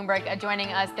from Bloomberg joining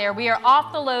us there. We are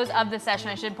off the lows of the session.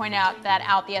 I should point out that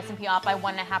the S&P off by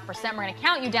 1.5%. We're going to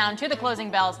count you down to the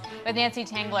closing bells with Nancy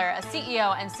Tengler, a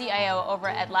CEO and CIO over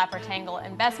at Laffer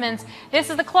Investments. This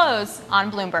is the close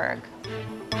on Bloomberg.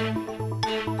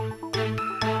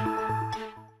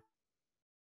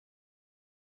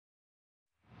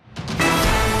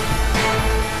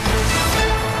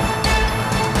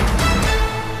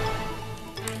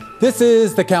 This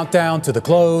is the countdown to the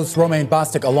close. Romaine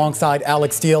Bostick alongside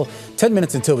Alex Steele. 10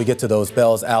 minutes until we get to those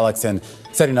bells, Alex, and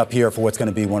setting up here for what's going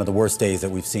to be one of the worst days that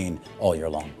we've seen all year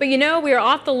long. But we are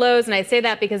off the lows, and I say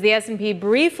that because the S&P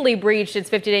briefly breached its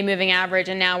 50-day moving average,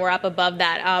 and now we're up above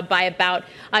that by about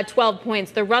 12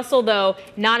 points. The Russell, though,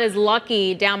 not as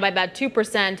lucky, down by about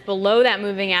 2%, below that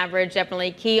moving average,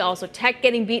 definitely key. Also, tech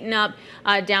getting beaten up,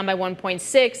 down by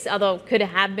 1.6, although could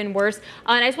have been worse.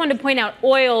 And I just wanted to point out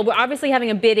oil. We're obviously having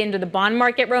a bid into the bond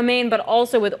market, Romaine, but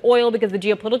also with oil because of the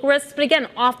geopolitical risks. But again,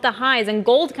 off the highs, and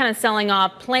gold kind of selling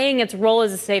off, playing its role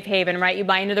as a safe haven, right? You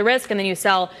buy into the risk and then you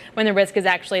sell when the risk is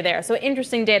actually there. So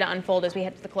interesting day to unfold as we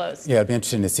head to the close. Yeah, it'd be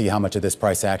interesting to see how much of this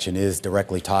price action is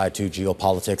directly tied to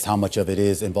geopolitics, how much of it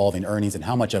is involving earnings, and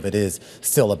how much of it is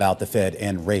still about the Fed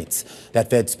and rates. That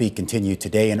Fed speak continued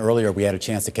today, and earlier we had a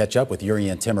chance to catch up with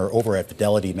Jurrien over at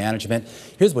Fidelity Management.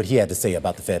 Here's what he had to say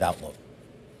about the Fed outlook.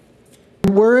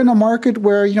 We're in a market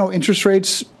where, interest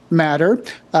rates matter.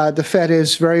 The Fed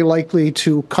is very likely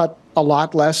to cut a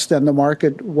lot less than the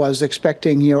market was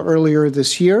expecting, earlier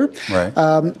this year. Right.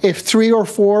 If 3 or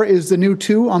 4 is the new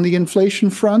 2 on the inflation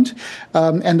front,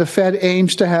 and the Fed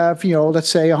aims to have, let's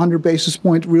say 100 basis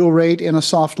point real rate in a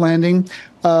soft landing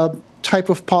type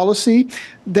of policy,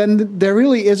 then there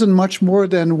really isn't much more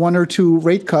than 1 or 2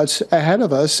 rate cuts ahead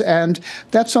of us. And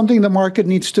that's something the market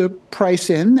needs to price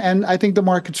in. And I think the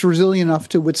market's resilient enough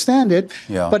to withstand it.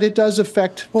 Yeah. But it does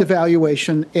affect the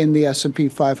valuation in the S&P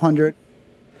 500.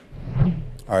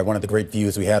 All right, one of the great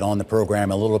views we had on the program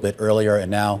a little bit earlier,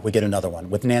 and now we get another one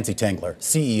with Nancy Tengler,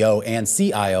 CEO and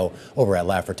CIO over at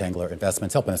Laffer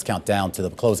Investments, helping us count down to the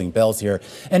closing bells here.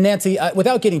 And Nancy,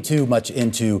 without getting too much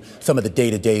into some of the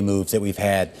day-to-day moves that we've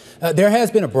had, there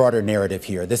has been a broader narrative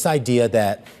here. This idea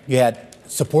that you had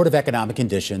supportive economic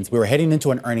conditions. We were heading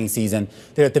into an earnings season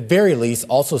that at the very least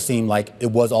also seemed like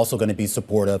it was also going to be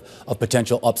supportive of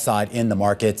potential upside in the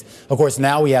markets. Of course,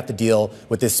 now we have to deal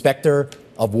with this specter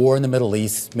of war in the Middle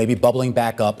East, maybe bubbling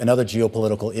back up, and other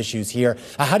geopolitical issues here.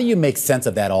 How do you make sense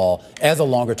of that all as a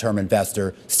longer-term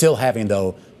investor, still having,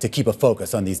 though, to keep a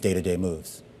focus on these day-to-day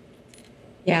moves?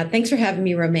 Yeah, thanks for having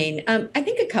me, Romaine. I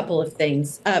think a couple of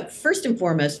things. First and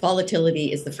foremost,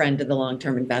 volatility is the friend of the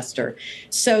long-term investor.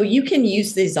 So you can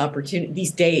use these opportunities,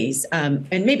 these days, and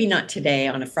maybe not today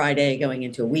on a Friday going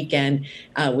into a weekend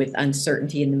with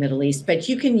uncertainty in the Middle East, but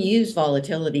you can use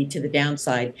volatility to the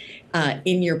downside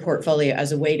in your portfolio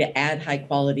as a way to add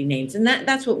high-quality names. And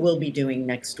that's what we'll be doing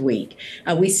next week.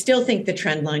 We still think the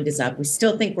trend line is up. We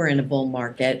still think we're in a bull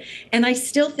market. And I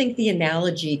still think the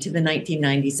analogy to the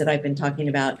 1990s that I've been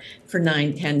talking about for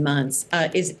 9-10 months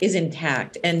is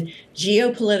intact. And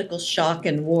geopolitical shock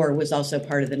and war was also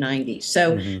part of the 90s.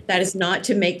 So that is not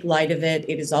to make light of it.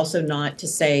 It is also not to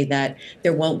say that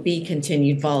there won't be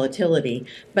continued volatility.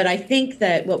 But I think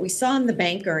that what we saw in the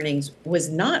bank earnings was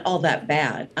not all that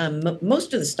bad.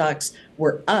 most of the stocks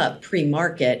were up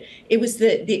pre-market. It was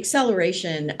the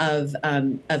acceleration of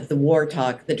the war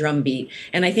talk, the drumbeat,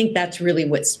 and I think that's really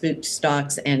what spooked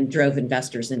stocks and drove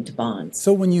investors into bonds.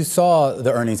 So when you saw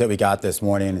the earnings that we got this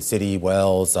morning, Citi,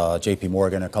 Wells, J.P.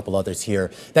 Morgan, a couple others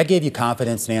here, that gave you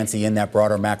confidence, Nancy, in that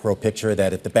broader macro picture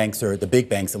that if the banks the big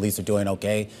banks at least are doing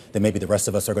okay, then maybe the rest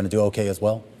of us are going to do okay as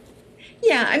well?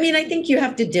 Yeah, I mean, I think you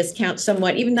have to discount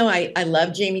somewhat, even though I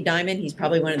love Jamie Dimon, he's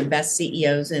probably one of the best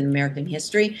CEOs in American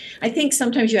history. I think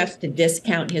sometimes you have to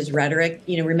discount his rhetoric.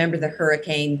 You know, remember the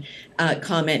hurricane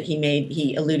comment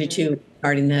he alluded to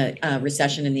regarding the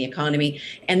recession in the economy,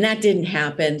 and that didn't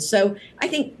happen. So I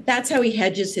think that's how he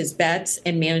hedges his bets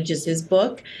and manages his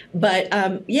book. But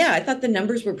yeah, I thought the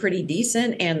numbers were pretty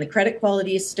decent and the credit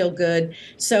quality is still good.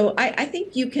 So I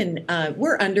think you can,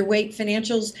 we're underweight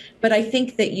financials, but I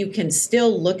think that you can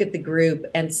still look at the group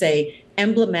and say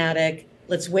emblematic.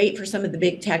 Let's wait for some of the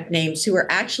big tech names who are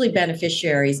actually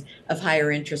beneficiaries of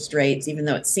higher interest rates, even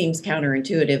though it seems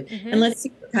counterintuitive. And let's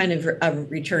see what kind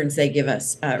of returns they give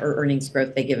us or earnings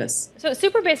growth they give us. So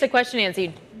super basic question,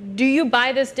 Nancy. Do you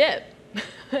buy this dip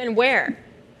and where?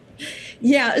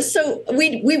 Yeah, so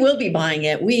we will be buying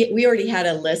it. We already had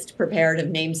a list prepared of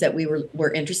names that we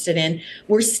were interested in.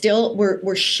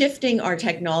 We're shifting our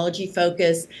technology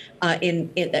focus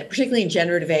particularly in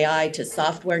generative AI to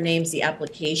software names, the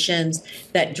applications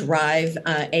that drive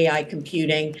AI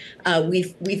computing.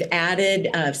 We've added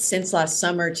since last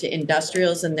summer to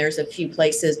industrials, and there's a few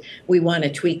places we want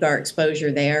to tweak our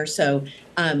exposure there. So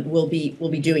we'll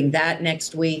be doing that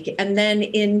next week, and then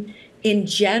in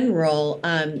general,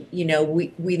 you know,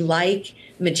 we like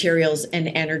materials and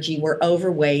energy. We're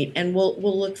overweight, and we'll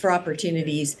look for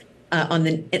opportunities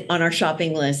on our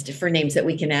shopping list for names that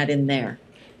we can add in there.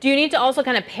 Do you need to also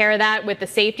kind of pair that with the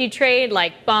safety trade,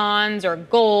 like bonds or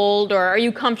gold, or are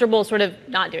you comfortable sort of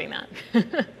not doing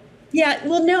that? Yeah,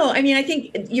 well, no, I mean, I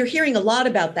think you're hearing a lot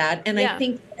about that. And I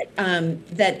think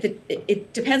that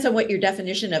it depends on what your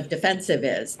definition of defensive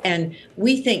is. And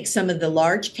we think some of the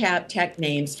large cap tech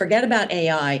names, forget about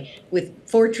AI, with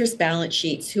fortress balance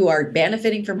sheets who are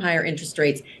benefiting from higher interest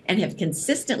rates and have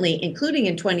consistently, including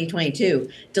in 2022,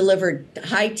 delivered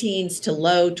high teens to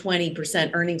low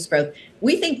 20% earnings growth.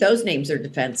 We think those names are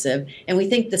defensive, and we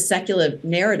think the secular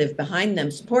narrative behind them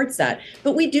supports that.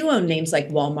 But we do own names like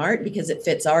Walmart because it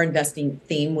fits our investing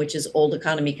theme, which is old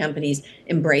economy companies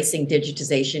embracing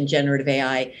digitization, generative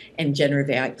AI, and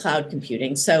generative AI cloud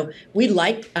computing. So we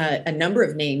like a number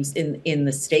of names in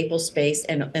the staple space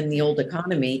and the old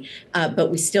economy, but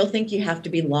we still think you have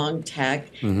to be long tech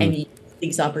and use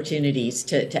these opportunities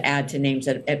to add to names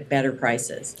at better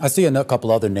prices. I see a couple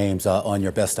other names on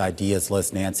your best ideas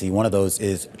list, Nancy. One of those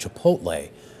is Chipotle.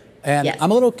 And yes.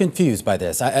 I'm a little confused by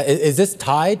this. Is this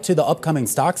tied to the upcoming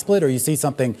stock split, or you see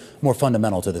something more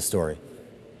fundamental to the story?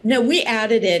 No, we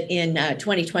added it in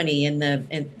 2020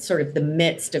 in sort of the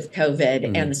midst of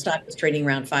COVID, and the stock was trading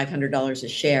around $500 a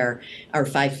share, or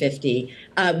 $550.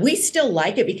 We still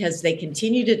like it because they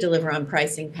continue to deliver on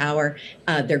pricing power.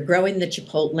 They're growing the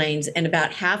Chipotlanes, and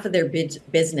about half of their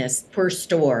business per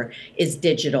store is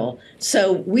digital.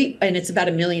 So and it's about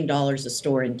 $1 million a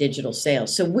store in digital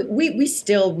sales. So we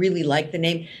still really like the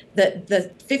name.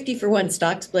 The 50-for-1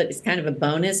 stock split is kind of a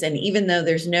bonus, and even though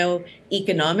there's no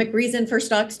economic reason for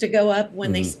stocks to go up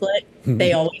when they split,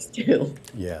 they always do.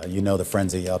 Yeah, you know the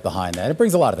frenzy behind that. It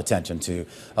brings a lot of attention to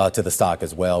the stock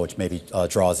as well, which maybe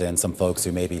draws in some folks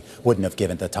who maybe wouldn't have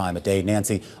given the time of day.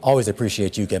 Nancy, always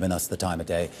appreciate you giving us the time of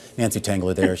day. Nancy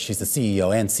Tengler there, she's the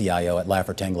CEO and CIO at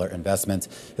Laffer Tengler Investments.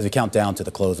 As we count down to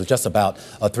the close, with just about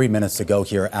 3 minutes to go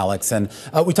here, Alex, and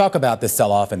we talk about this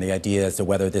sell-off and the idea as to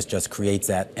whether this just creates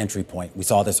that entry point. We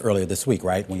saw this earlier this week,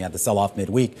 right? When you had the sell-off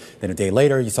midweek, then a day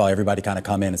later, you saw everybody kind of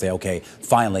come in and say, okay,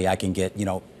 finally I can get,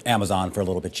 Amazon for a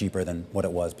little bit cheaper than what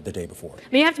it was the day before.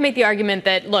 I mean, you have to make the argument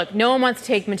that, look, no one wants to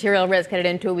take material risk headed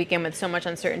into a weekend with so much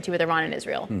uncertainty with Iran and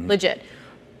Israel. Legit.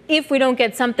 If we don't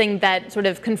get something that sort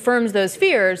of confirms those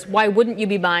fears, why wouldn't you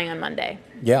be buying on Monday?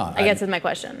 Yeah. I guess is my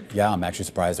question. Yeah, I'm actually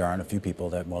surprised there aren't a few people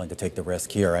that are willing to take the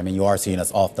risk here. I mean, you are seeing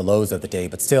us off the lows of the day,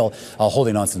 but still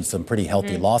holding on to some pretty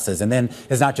healthy losses. And then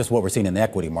it's not just what we're seeing in the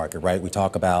equity market, right? We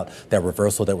talk about that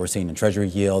reversal that we're seeing in Treasury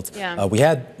yields. Yeah. We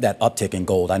had that uptick in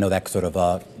gold. I know that sort of,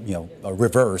 a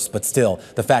reverse, but still,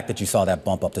 the fact that you saw that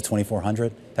bump up to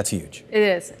 2,400, that's huge. It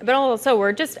is. But also,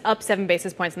 we're just up 7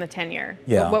 basis points in the 10-year.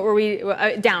 Yeah. What were we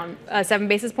down 7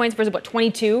 basis points versus,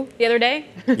 22 the other day?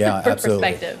 Yeah, For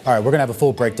absolutely. Perspective. All right, we're going to have a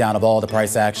full breakdown of all the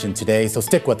price action today, so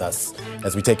stick with us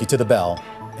as we take you to the bell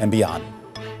and beyond.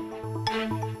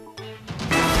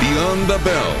 Beyond the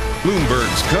Bell,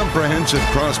 Bloomberg's comprehensive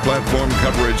cross-platform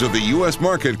coverage of the U.S.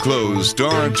 market close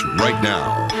starts right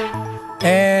now.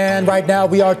 And right now,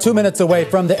 we are 2 minutes away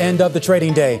from the end of the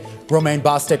trading day. Romaine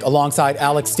Bostick alongside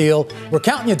Alex Steele. We're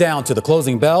counting you down to the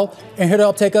closing bell, and here to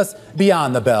help take us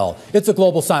beyond the bell. It's a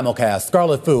global simulcast.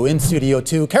 Scarlet Fu in Studio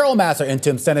 2, Carol Massar and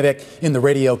Tim Stenovic in the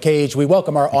radio cage. We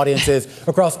welcome our audiences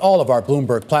across all of our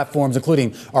Bloomberg platforms,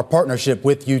 including our partnership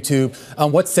with YouTube.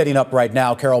 What's setting up right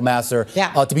now, Carol Massar,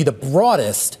 to be the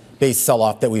broadest base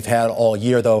sell-off that we've had all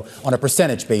year, though on a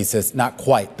percentage basis, not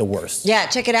quite the worst. Yeah,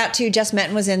 check it out, too. Jess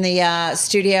Menton was in the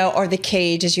studio, or the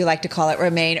cage, as you like to call it,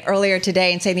 Romaine, earlier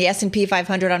today, and saying the S&P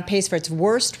 500 on pace for its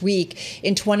worst week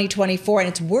in 2024 and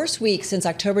its worst week since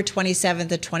October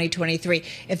 27th of 2023.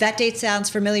 If that date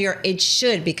sounds familiar, it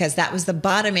should, because that was the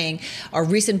bottoming, or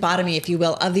recent bottoming, if you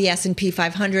will, of the S&P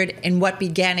 500 and what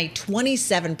began a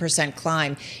 27%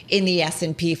 climb in the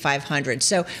S&P 500.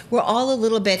 So we're all a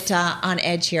little bit on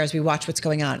edge here as we watch what's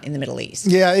going on in the Middle East.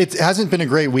 Yeah, it hasn't been a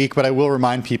great week, but I will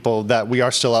remind people that we are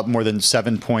still up more than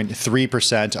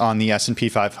 7.3% on the S&P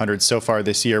 500 so far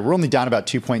this year. We're only down about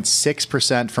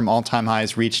 2.6% from all-time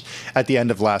highs reached at the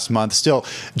end of last month. Still,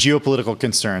 geopolitical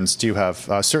concerns do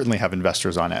certainly have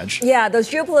investors on edge. Yeah, those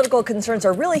geopolitical concerns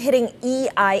are really hitting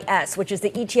EIS, which is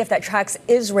the ETF that tracks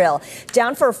Israel,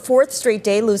 down for a fourth straight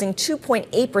day, losing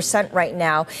 2.8% right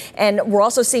now. And we're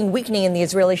also seeing weakening in the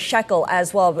Israeli shekel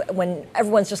as well, when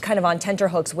everyone's just kind of on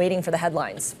tenterhooks waiting for the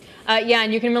headlines. Yeah,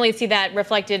 and you can really see that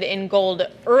reflected in gold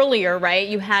earlier, right?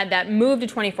 You had that move to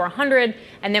 2,400,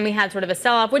 and then we had sort of a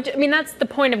sell-off, which, I mean, that's the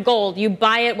point of gold. You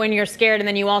buy it when you're scared, and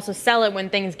then you also sell it when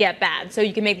things get bad. So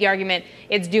you can make the argument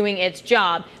it's doing its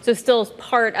job. So still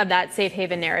part of that safe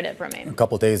haven narrative, Romaine. A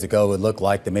couple days ago, it looked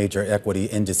like the major equity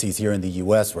indices here in the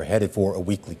U.S. were headed for a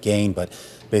weekly gain, but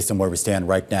based on where we stand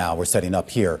right now, we're setting up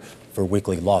here for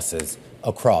weekly losses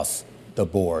across the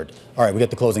board. All right, we get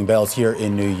the closing bells here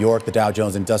in New York. The Dow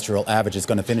Jones Industrial Average is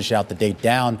going to finish out the day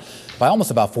down by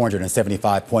almost about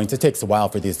 475 points. It takes a while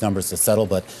for these numbers to settle,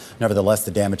 but nevertheless,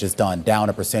 the damage is done. Down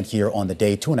 1% here on the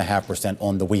day, 2.5%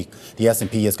 on the week. The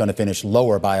S&P is going to finish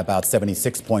lower by about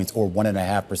 76 points, or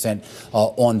 1.5%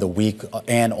 on the week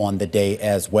and on the day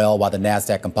as well, while the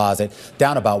NASDAQ Composite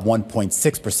down about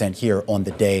 1.6% here on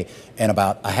the day and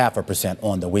about 0.5%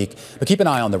 on the week. But keep an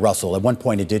eye on the Russell. At one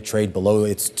point, it did trade below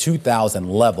its 2,000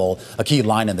 level. A key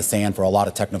line in the sand for a lot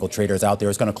of technical traders out there.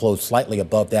 Is going to close slightly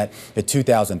above that at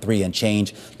 2003 and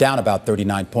change, down about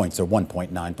 39 points, or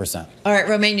 1.9%. All right,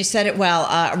 Romaine, you said it well.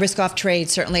 A risk-off trade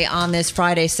certainly on this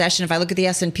Friday session. If I look at the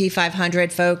S&P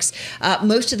 500, folks,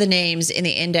 most of the names in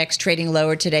the index trading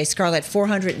lower today. Scarlett,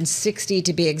 460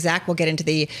 to be exact. We'll get into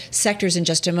the sectors in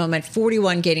just a moment.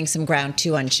 41 gaining some ground,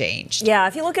 2 unchanged. Yeah,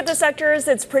 if you look at the sectors,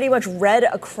 it's pretty much red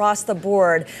across the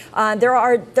board.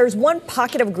 There's one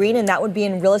pocket of green, and that would be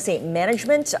in real estate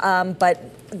management, but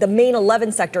the main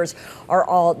 11 sectors are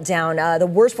all down. The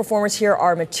worst performers here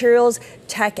are materials,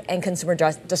 tech, and consumer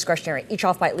discretionary, each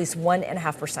off by at least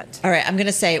 1.5%. All right, I'm going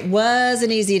to say it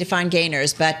wasn't easy to find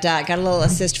gainers, but got a little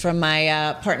assist from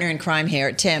my partner in crime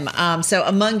here, Tim. So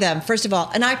among them, first of all,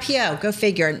 an IPO, go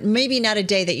figure. Maybe not a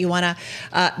day that you want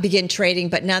to begin trading,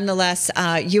 but nonetheless,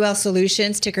 UL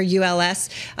Solutions, ticker ULS,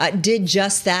 did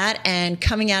just that, and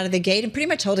coming out of the gate and pretty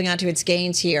much holding on to its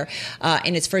gains here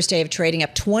in its first day of trading,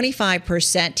 up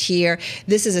 25% here.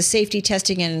 This is a safety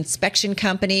testing and inspection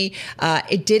company.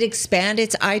 It did expand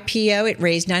its IPO. It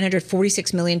raised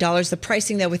 $946 million. The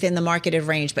pricing, though, within the marketed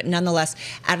range, but nonetheless,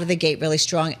 out of the gate, really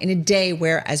strong in a day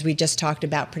where, as we just talked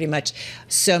about, pretty much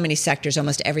so many sectors,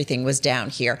 almost everything was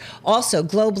down here. Also,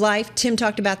 Globe Life, Tim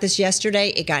talked about this yesterday.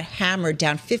 It got hammered,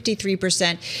 down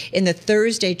 53% in the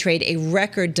Thursday trade, a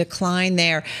record decline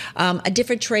there. A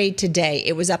different trade today.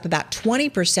 It was up about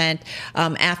 20%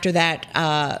 after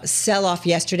that sell-off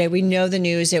yesterday. We know the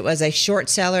news. It was a short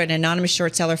seller, an anonymous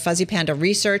short seller, Fuzzy Panda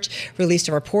Research, released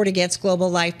a report against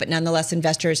Global Life, but nonetheless,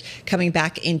 investors coming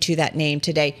back into that name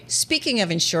today. Speaking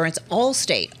of insurance,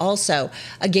 Allstate, also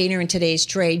a gainer in today's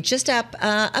trade, just up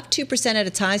 2% at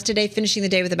its highs today, finishing the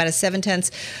day with about a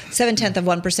 7/10 of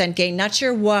 1% gain. Not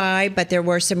sure why, but there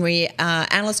were some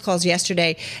analyst calls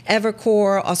yesterday.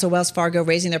 Evercore, also Wells Fargo,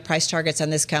 raising their price targets on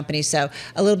this company, so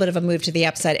a little bit of a move to the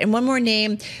upside. And one more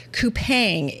name,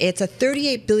 Coupang. It's a $38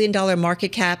 billion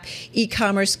market cap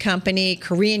e-commerce company,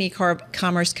 Korean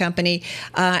e-commerce company,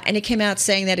 and it came out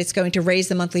saying that it's going to raise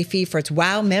the monthly fee for its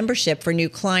WOW membership for new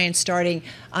clients starting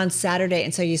on Saturday.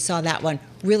 And so you saw that one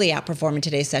really outperform in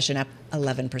today's session, up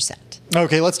 11%.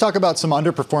 Okay, let's talk about some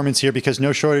underperformance here because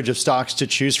no shortage of stocks to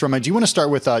choose from. I do want to start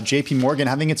with JP Morgan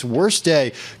having its worst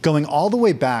day going all the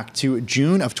way back to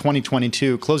June of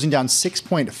 2022, closing down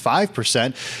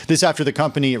 6.5%. This after the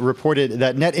company reported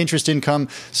that net interest income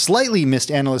slightly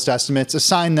missed analyst estimates, a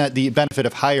sign that the benefit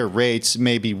of higher rates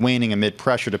may be waning amid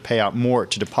pressure to pay out more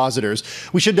to depositors.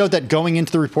 We should note that going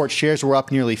into the report, shares were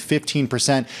up nearly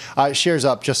 15%. Shares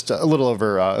up just a little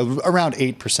over around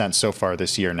 8% so far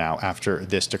this year now after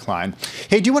this decline.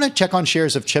 Hey, do you want to check on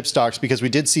shares of chip stocks? Because we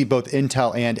did see both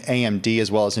Intel and AMD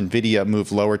as well as NVIDIA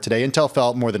move lower today. Intel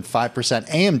fell more than 5%.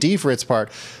 AMD, for its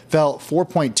part, fell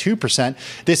 4.2%.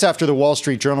 This after the Wall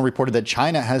Street Journal reported that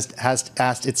China has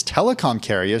asked its telecom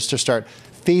carriers to start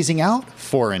phasing out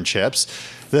foreign chips.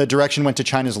 The direction went to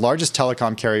China's largest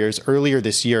telecom carriers earlier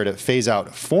this year to phase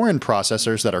out foreign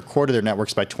processors that are core to their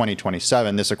networks by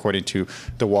 2027. This according to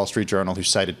the Wall Street Journal, who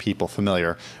cited people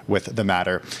familiar with the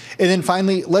matter. And then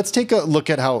finally, let's take a look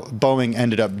at how Boeing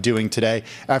ended up doing today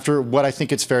after what I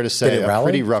think it's fair to say a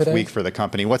pretty rough week for the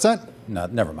company. What's that? No,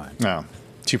 never mind. No,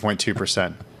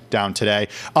 2.2%. Down today,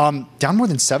 down more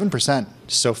than 7%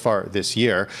 so far this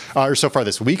year, or so far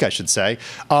this week, I should say.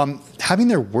 Having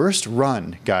their worst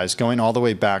run, guys, going all the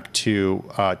way back to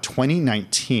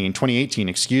 2018,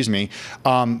 excuse me,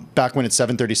 back when its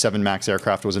 737 MAX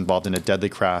aircraft was involved in a deadly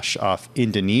crash off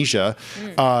Indonesia.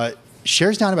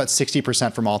 Shares down about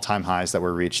 60% from all-time highs that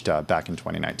were reached back in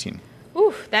 2019.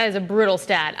 Ooh, that is a brutal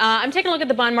stat. I'm taking a look at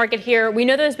the bond market here. We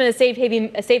know there's been a safe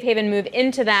haven move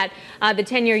into that. The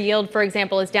 10-year yield, for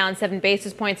example, is down 7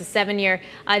 basis points. A 7-year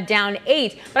down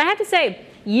 8. But I have to say,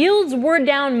 yields were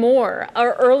down more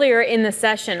earlier in the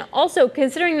session. Also,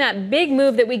 considering that big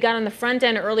move that we got on the front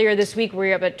end earlier this week, where we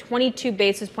were up at 22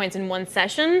 basis points in one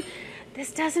session,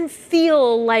 this doesn't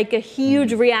feel like a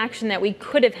huge reaction that we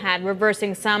could have had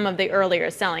reversing some of the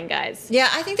earlier selling, guys. Yeah,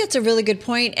 I think that's a really good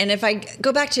point. And if I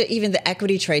go back to even the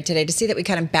equity trade today to see that we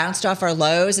kind of bounced off our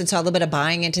lows and saw a little bit of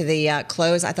buying into the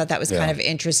close, I thought that was kind of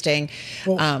interesting.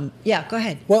 Well, yeah, go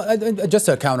ahead. Well, just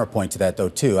a counterpoint to that, though,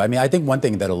 too. I mean, I think one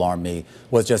thing that alarmed me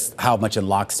was just how much in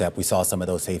lockstep we saw some of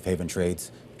those safe haven trade,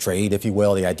 if you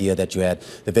will, the idea that you had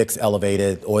the VIX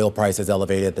elevated, oil prices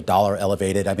elevated, the dollar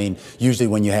elevated. I mean, usually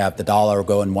when you have the dollar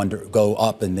go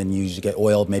up and then you usually get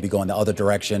oil maybe go in the other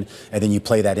direction, and then you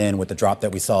play that in with the drop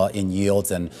that we saw in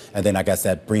yields and then I guess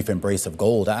that brief embrace of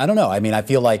gold. I don't know. I mean, I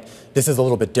feel like this is a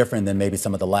little bit different than maybe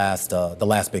some of the last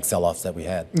big sell-offs that we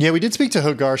had. Yeah, we did speak to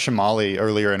Hagar Shamali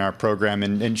earlier in our program,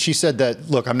 and she said that,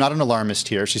 look, I'm not an alarmist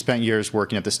here. She spent years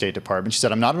working at the State Department. She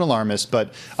said, I'm not an alarmist,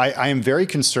 but I am very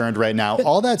concerned right now.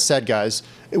 All that said, guys,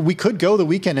 we could go the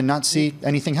weekend and not see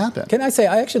anything happen. Can I say,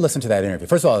 I actually listened to that interview.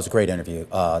 First of all, it was a great interview,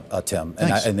 Tim.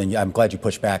 And then I'm glad you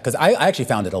pushed back, because I actually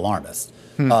found it alarmist.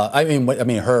 I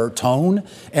mean, her tone,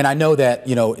 and I know that,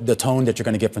 you know, the tone that you're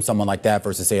going to get from someone like that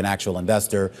versus, say, an actual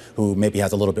investor who maybe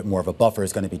has a little bit more of a buffer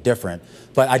is going to be different.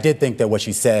 But I did think that what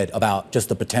she said about just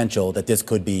the potential that this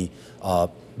could be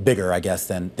bigger, I guess,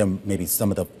 than maybe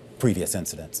some of the previous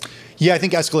incidents. Yeah, I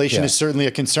think escalation is certainly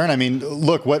a concern. I mean,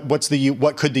 look, what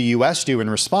could the U.S. do in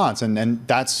response? And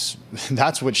that's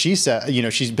what she said. You know,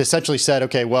 she essentially said,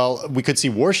 okay, well, we could see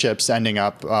warships ending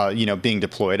up, being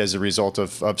deployed as a result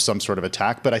of some sort of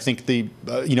attack. But I think a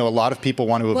lot of people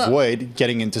want to avoid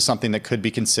getting into something that could be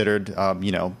considered,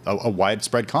 a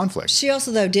widespread conflict. She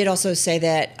also, though, did also say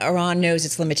that Iran knows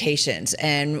its limitations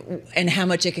and how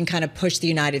much it can kind of push the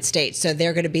United States. So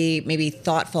they're going to be maybe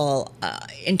thoughtful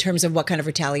in terms of what kind of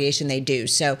retaliation they do.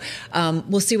 So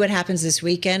we'll see what happens this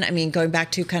weekend. I mean, going back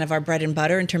to kind of our bread and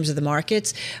butter in terms of the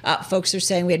markets, folks are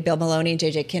saying, we had Bill Maloney and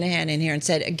JJ Kinahan in here and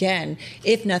said, again,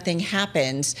 if nothing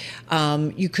happens,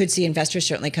 you could see investors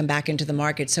certainly come back into the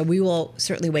market. So we will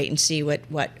certainly wait and see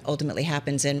what ultimately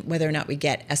happens and whether or not we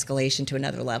get escalation to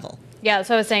another level. Yeah,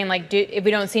 so I was saying, like, if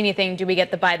we don't see anything, do we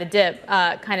get the buy the dip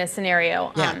kind of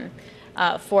scenario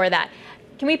for that?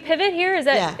 Can we pivot here? Is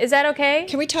that okay?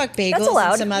 Can we talk bagels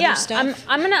and some other stuff?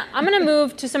 I'm gonna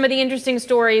move to some of the interesting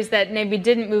stories that maybe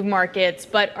didn't move markets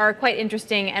but are quite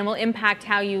interesting and will impact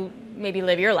how you maybe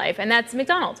live your life, and that's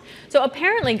McDonald's. So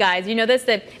apparently, guys, you know this,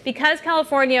 that because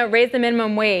California raised the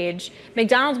minimum wage,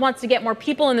 McDonald's wants to get more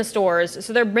people in the stores,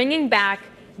 so they're bringing back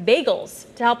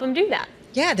bagels to help them do that.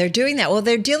 Yeah, they're doing that. Well,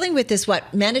 they're dealing with this,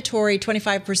 mandatory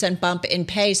 25% bump in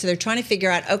pay. So they're trying to figure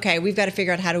out, okay, we've got to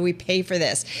figure out how do we pay for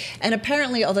this. And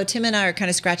apparently, although Tim and I are kind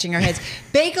of scratching our heads,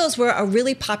 bagels were a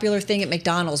really popular thing at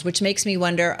McDonald's, which makes me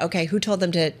wonder, okay, who told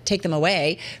them to take them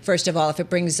away, first of all, if it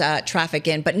brings traffic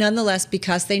in. But nonetheless,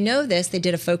 because they know this, they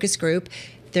did a focus group.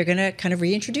 they're going to kind of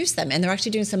reintroduce them. And they're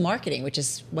actually doing some marketing, which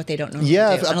is what they don't normally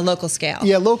do on a local scale.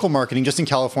 Yeah, local marketing, just in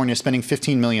California, spending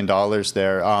 $15 million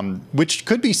there, which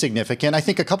could be significant. I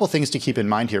think a couple things to keep in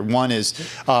mind here. One is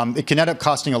it can end up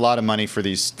costing a lot of money for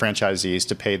these franchisees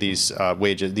to pay these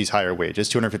wages, these higher wages,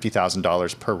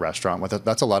 $250,000 per restaurant.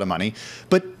 That's a lot of money.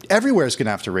 But everywhere is going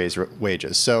to have to raise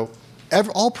wages. So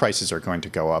all prices are going to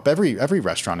go up. Every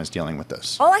restaurant is dealing with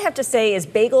this. All I have to say is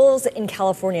bagels in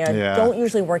California don't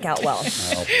usually work out well.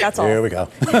 That's all. There we go.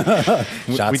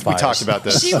 we talked about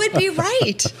this. She would be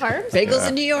right. Bagels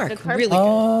in New York, really good.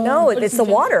 No, it's the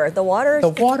water. The water's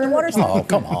Oh,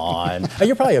 come on.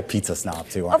 You're probably a pizza snob,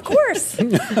 too, aren't you? Of course.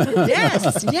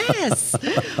 Yes.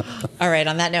 All right,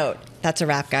 on that note, that's a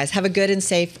wrap, guys. Have a good and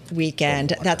safe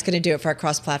weekend. That's going to do it for our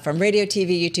cross-platform radio,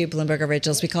 TV, YouTube, Bloomberg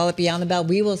Originals. We call it Beyond the Bell.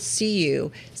 We will see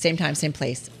you same time, same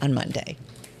place on Monday.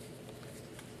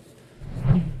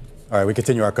 All right, we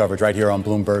continue our coverage right here on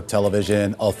Bloomberg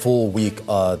Television. A full week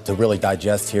to really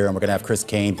digest here, and we're going to have Chris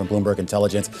Kane from Bloomberg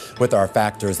Intelligence with our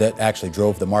factors that actually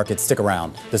drove the market. Stick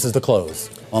around. This is The Close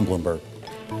on Bloomberg.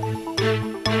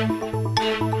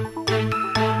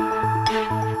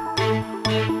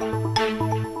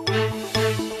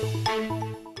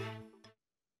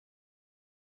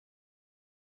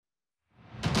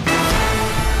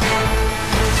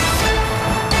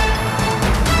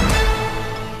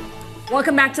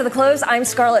 Welcome back to The Close. I'm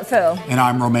Scarlett Fu. And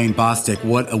I'm Romaine Bostic.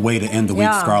 What a way to end the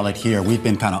week, Scarlett, here. We've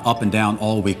been kind of up and down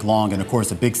all week long. And, of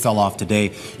course, a big sell-off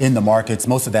today in the markets.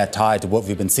 Most of that tied to what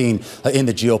we've been seeing in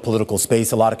the geopolitical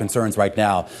space. A lot of concerns right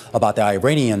now about the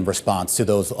Iranian response to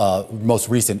those most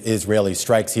recent Israeli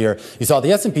strikes here. You saw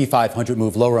the S&P 500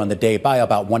 move lower on the day by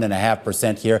about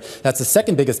 1.5% here. That's the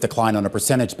second biggest decline on a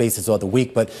percentage basis of the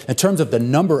week. But in terms of the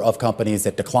number of companies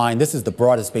that declined, this is the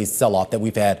broadest based sell-off that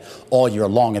we've had all year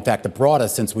long. In fact, the broadest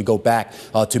since we go back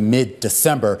to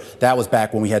mid-December. That was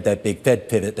back when we had that big Fed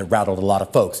pivot that rattled a lot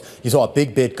of folks. You saw a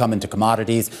big bid come into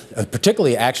commodities,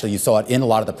 particularly actually you saw it in a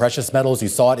lot of the precious metals, you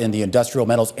saw it in the industrial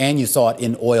metals, and you saw it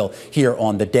in oil here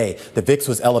on the day. The VIX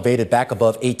was elevated back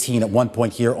above 18 at one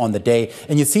point here on the day,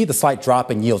 and you see the slight drop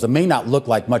in yields. It may not look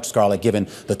like much, Scarlett, given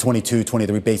the 22,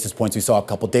 23 basis points we saw a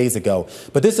couple days ago,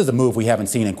 but this is a move we haven't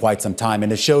seen in quite some time,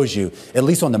 and it shows you, at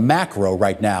least on the macro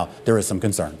right now, there is some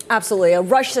concern. Absolutely. A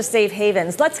rush to safe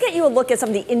havens. Let's get you a look at some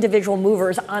of the individual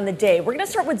movers on the day. We're going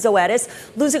to start with Zoetis,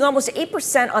 losing almost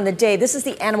 8% on the day. This is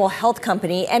the animal health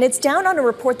company, and it's down on a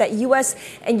report that U.S.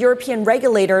 and European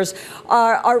regulators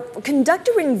are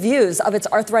conducting reviews of its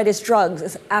arthritis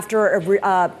drugs after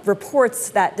reports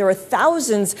that there are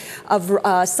thousands of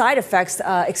side effects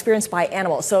experienced by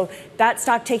animals. So that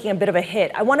stock taking a bit of a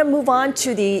hit. I want to move on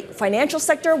to the financial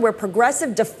sector, where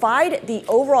Progressive defied the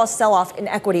overall sell-off in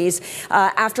equities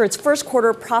after its first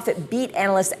quarter profit beat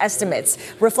analyst estimates,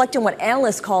 reflecting what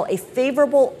analysts call a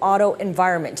favorable auto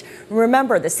environment.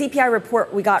 Remember, the CPI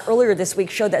report we got earlier this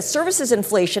week showed that services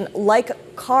inflation,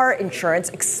 like car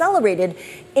insurance, accelerated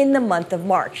in the month of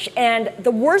March. And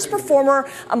the worst performer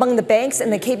among the banks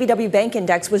in the KBW Bank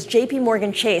Index was JP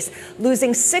Morgan Chase,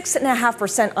 losing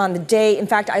 6.5% on the day. In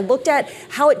fact, I looked at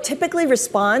how it typically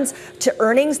responds to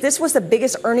earnings. This was the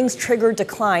biggest earnings trigger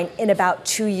decline in about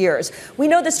 2 years. We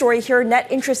know the story here. Net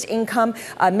interest income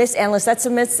missed analyst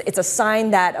estimates. It's a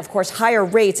sign that, of course, higher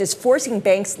rates is forcing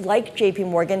banks like JP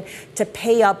Morgan to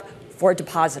pay up for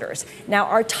depositors. Now,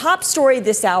 our top story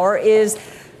this hour is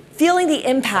feeling the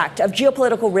impact of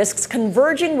geopolitical risks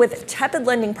converging with tepid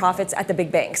lending profits at the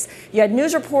big banks. You had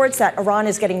news reports that Iran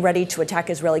is getting ready to attack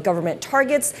Israeli government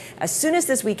targets as soon as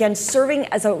this weekend, serving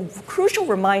as a crucial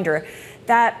reminder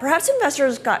that perhaps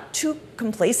investors got too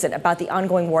complacent about the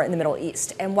ongoing war in the Middle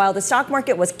East. And while the stock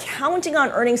market was counting on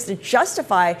earnings to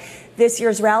justify this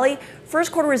year's rally,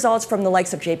 first quarter results from the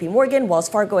likes of JP Morgan, Wells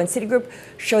Fargo, and Citigroup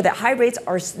show that high rates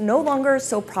are no longer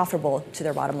so profitable to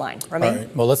their bottom line. Romaine? All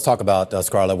right. Well, let's talk about,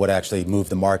 Scarlett, what actually moved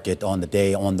the market on the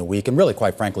day, on the week, and really,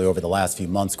 quite frankly, over the last few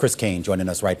months. Chris Kane joining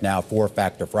us right now for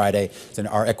Factor Friday. He's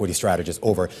our equity strategist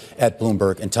over at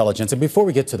Bloomberg Intelligence. And before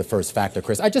we get to the first factor,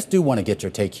 Chris, I just do want to get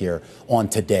your take here on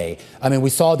today. I mean, we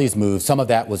saw these moves. Some of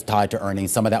that was tied to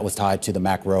earnings. Some of that was tied to the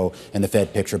macro and the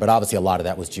Fed picture. But obviously, a lot of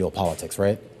that was geopolitics,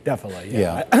 right? Definitely,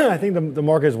 yeah. I think the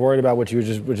market is worried about what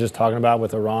you were just talking about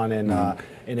with Iran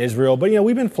and Israel. But,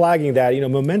 we've been flagging that,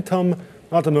 momentum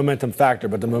not the momentum factor,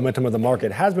 but the momentum of the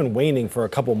market has been waning for a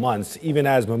couple months, even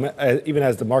as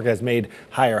the market has made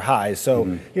higher highs.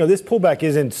 So, this pullback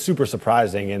isn't super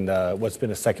surprising in what's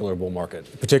been a secular bull market.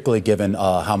 Particularly given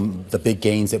how the big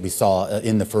gains that we saw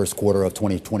in the first quarter of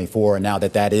 2024. And now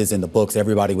that is in the books,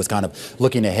 everybody was kind of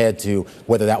looking ahead to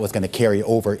whether that was going to carry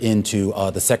over into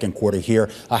the second quarter here.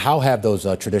 How have those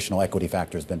traditional equity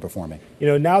factors been performing?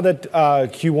 Now that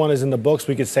Q1 is in the books,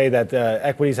 we could say that the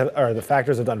the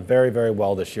factors have done very, very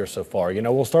well this year so far.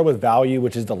 We'll start with value,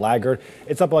 which is the laggard.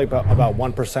 It's up like about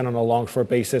 1% on a long short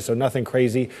basis, so nothing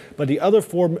crazy. But the other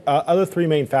three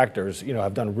main factors,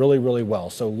 have done really, really well.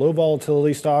 So low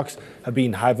volatility stocks have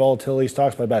beaten high volatility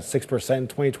stocks by about 6% in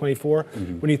 2024.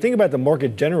 When you think about the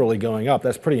market generally going up,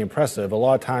 that's pretty impressive. A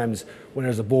lot of times when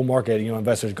there's a bull market,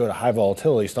 investors go to high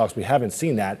volatility stocks. We haven't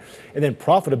seen that. And then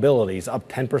profitability is up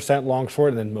 10% long short,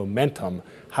 and then momentum.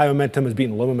 High momentum has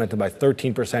beaten low momentum by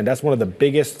 13%. That's one of the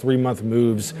biggest 3-month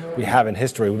moves we have in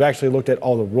history. We've actually looked at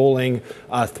all the rolling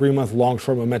 3-month long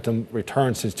short momentum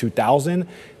returns since 2000.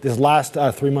 This last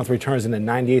 3-month return is in the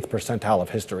 98th percentile of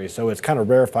history. So it's kind of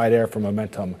rarefied air for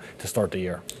momentum to start the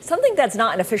year. Something that's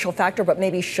not an official factor, but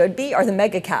maybe should be, are the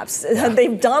mega caps.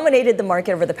 They've dominated the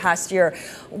market over the past year.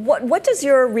 What does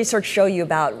your research show you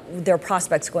about their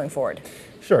prospects going forward?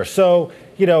 Sure. So,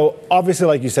 obviously,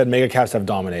 like you said, mega caps have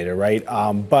dominated, right?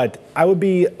 But I would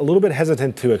be a little bit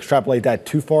hesitant to extrapolate that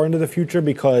too far into the future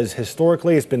because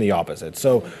historically it's been the opposite.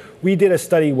 So we did a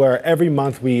study where every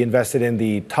month we invested in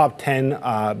the top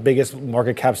 10 biggest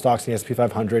market cap stocks in the S&P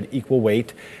 500, equal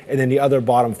weight, and then the other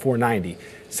bottom 490.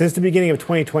 Since the beginning of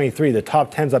 2023, the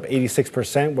top 10's up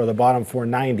 86%, where the bottom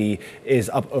 490 is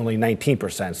up only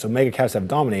 19%. So mega caps have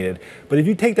dominated. But if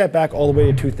you take that back all the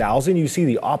way to 2000, you see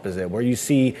the opposite, where you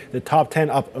see the top 10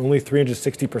 up only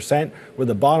 360%, where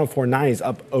the bottom 490 is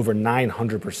up over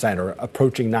 900% or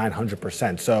approaching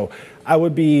 900%. So I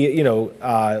would be,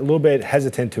 a little bit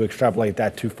hesitant to extrapolate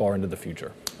that too far into the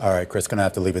future. All right, Chris, going to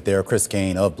have to leave it there. Chris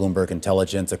Kane of Bloomberg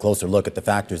Intelligence, a closer look at the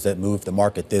factors that moved the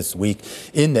market this week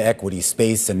in the equity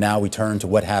space. And now we turn to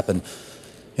what happened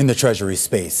in the Treasury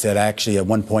space. That actually at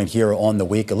one point here on the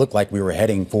week, it looked like we were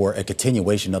heading for a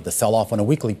continuation of the sell-off on a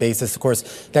weekly basis. Of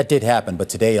course, that did happen, but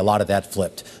today a lot of that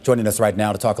flipped. Joining us right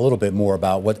now to talk a little bit more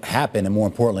about what happened and more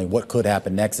importantly, what could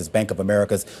happen next is Bank of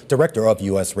America's Director of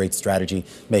U.S. Rate Strategy,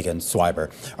 Meghan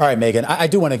Swiber. All right, Meghan, I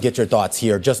do want to get your thoughts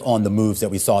here just on the moves that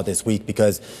we saw this week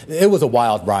because it was a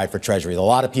wild ride for Treasuries. A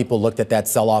lot of people looked at that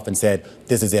sell-off and said,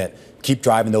 this is it. Keep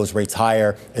driving those rates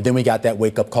higher. And then we got that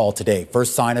wake-up call today.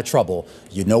 First sign of trouble,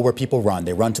 you know where people run.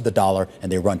 They run to the dollar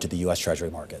and they run to the U.S. Treasury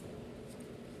market.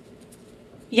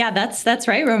 Yeah, that's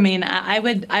right, Romaine. I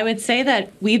would say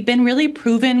that we've been really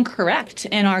proven correct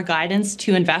in our guidance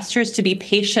to investors to be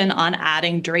patient on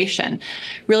adding duration,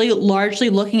 really largely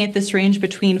looking at this range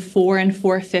between 4 and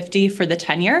 450 for the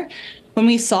 10-year. When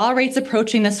we saw rates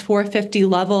approaching this 450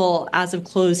 level as of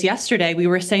close yesterday, we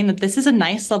were saying that this is a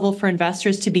nice level for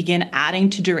investors to begin adding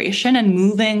to duration and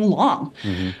moving long.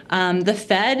 The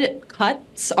Fed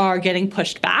cuts are getting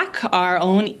pushed back. Our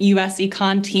own U.S.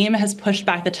 econ team has pushed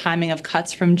back the timing of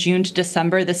cuts from June to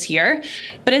December this year,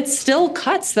 but it's still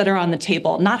cuts that are on the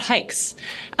table, not hikes.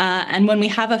 And when we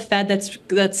have a Fed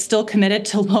that's still committed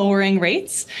to lowering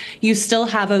rates, you still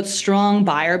have a strong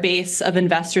buyer base of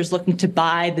investors looking to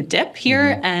buy the dip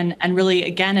here. And really,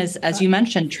 again, as you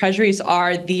mentioned, treasuries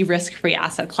are the risk-free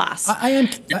asset class. I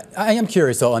am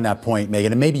curious, though, on that point,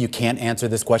 Meghan, and maybe you can't answer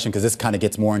this question because this kind of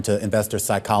gets more into investor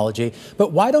psychology,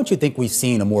 but why don't you think we've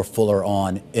seen a more fuller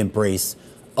on embrace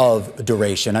of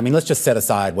duration? I mean, let's just set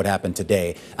aside what happened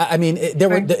today. I mean,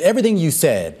 everything you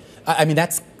said, I mean,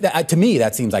 to me,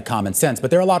 that seems like common sense,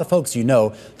 but there are a lot of folks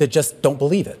that just don't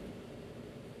believe it.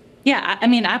 Yeah, I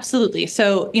mean, absolutely.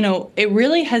 So, it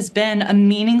really has been a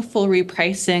meaningful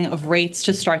repricing of rates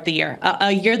to start the year,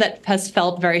 a year that has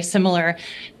felt very similar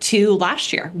to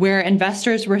last year, where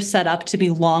investors were set up to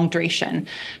be long duration.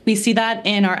 We see that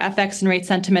in our FX and rate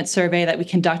sentiment survey that we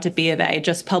conduct at BofA,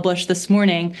 just published this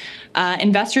morning.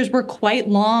 Investors were quite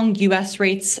long U.S.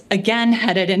 rates again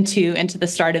headed into the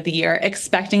start of the year,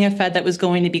 expecting a Fed that was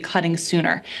going to be cutting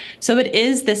sooner. So it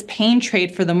is this pain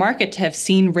trade for the market to have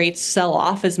seen rates sell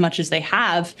off as much as they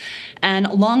have. And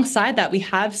alongside that, we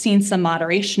have seen some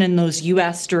moderation in those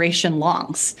U.S. duration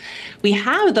longs. We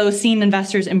have, though, seen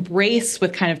investors embrace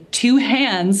with kind of two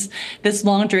hands this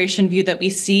long duration view that we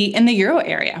see in the euro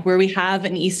area, where we have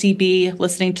an ECB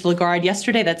listening to Lagarde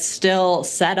yesterday that's still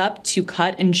set up to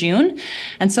cut in June.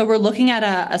 And so we're looking at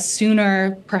a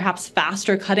sooner, perhaps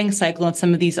faster cutting cycle in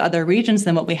some of these other regions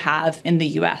than what we have in the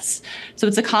U.S. So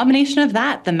it's a combination of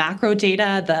that, the macro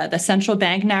data, the central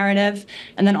bank narrative,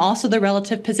 and then also the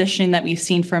relative positioning that we've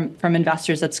seen from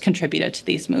investors that's contributed to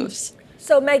these moves.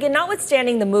 So, Meghan,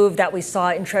 notwithstanding the move that we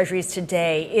saw in Treasuries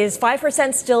today, is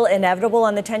 5% still inevitable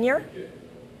on the 10-year?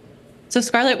 So,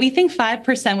 Scarlett, we think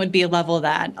 5% would be a level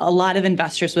that a lot of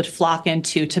investors would flock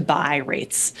into to buy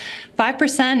rates.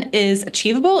 5% is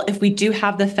achievable if we do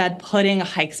have the Fed putting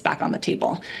hikes back on the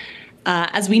table.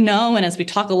 As we know, and as we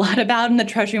talk a lot about in the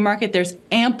Treasury market, there's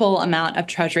ample amount of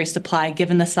Treasury supply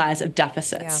given the size of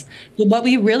deficits. But what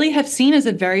we really have seen is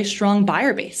a very strong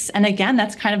buyer base. And again,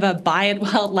 that's kind of a buy it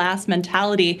while it lasts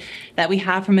mentality that we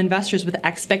have from investors with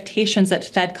expectations that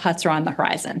Fed cuts are on the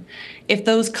horizon. If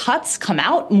those cuts come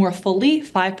out more fully,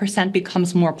 5%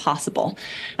 becomes more possible.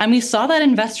 And we saw that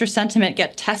investor sentiment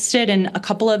get tested in a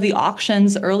couple of the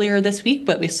auctions earlier this week,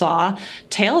 but we saw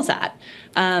tails at.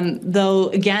 Though,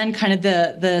 again, kind of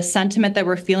the sentiment that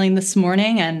we're feeling this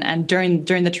morning and during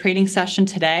the trading session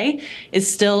today is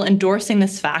still endorsing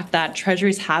this fact that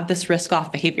Treasuries have this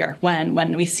risk-off behavior.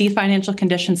 When we see financial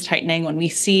conditions tightening, when we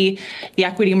see the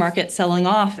equity market selling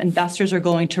off, investors are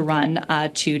going to run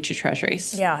to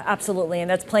Treasuries. Yeah, absolutely. And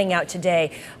that's playing out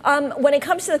today. When it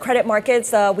comes to the credit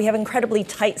markets, we have incredibly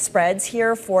tight spreads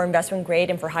here for investment grade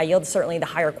and for high yield, certainly the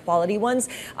higher quality ones.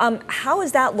 How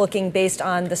is that looking based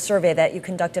on the survey that you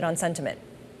conducted on sentiment?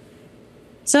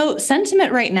 So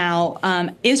sentiment right now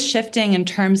is shifting in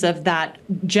terms of that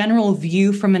general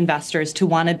view from investors to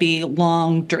want to be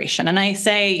long duration. And I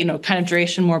say, kind of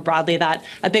duration more broadly, that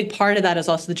a big part of that is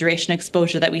also the duration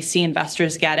exposure that we see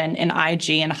investors get in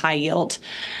IG and high yield.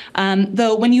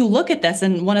 Though when you look at this,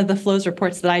 and one of the flows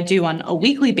reports that I do on a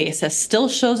weekly basis still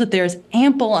shows that there's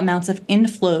ample amounts of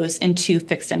inflows into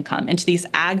fixed income, into these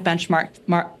ag benchmark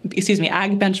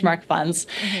funds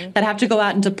that have to go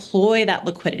out and deploy that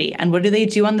liquidity. And what do they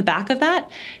do on the back of that?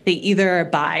 They either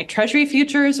buy Treasury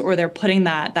futures or they're putting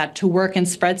that to work in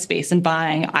spread space and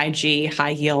buying IG,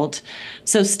 high yield.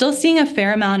 So still seeing a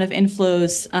fair amount of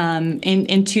inflows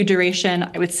into duration.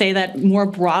 I would say that more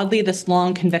broadly, this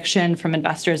long conviction from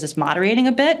investors is moderating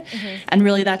a bit. And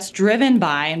really that's driven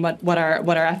by, and what our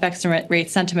FX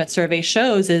rate sentiment survey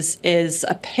shows is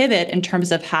a pivot in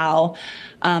terms of how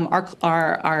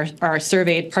our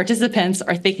surveyed participants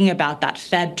are thinking about that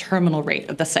Fed terminal rate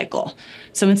of the cycle.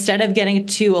 So instead of getting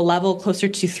to a level closer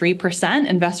to 3%,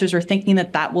 investors are thinking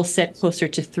that will sit closer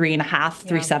to 3.5,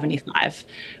 3.75,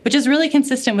 which is really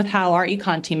consistent with how our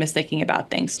econ team is thinking about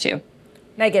things too.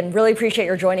 Meghan, really appreciate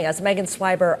your joining us. Meghan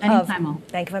Swiber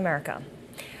of Bank of America.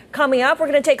 Coming up, we're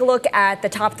going to take a look at the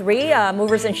top three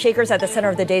movers and shakers at the center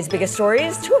of the day's biggest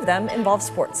stories. Two of them involve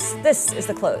sports. This is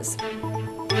The Close.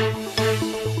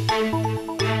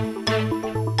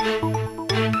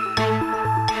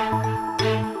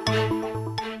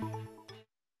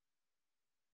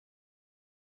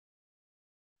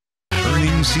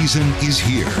 Season is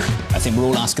here. I think we're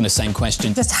all asking the same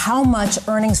question. Just how much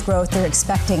earnings growth they're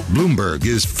expecting. Bloomberg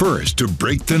is first to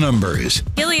break the numbers.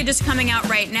 Gilead just coming out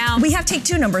right now. We have take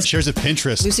two numbers. Shares of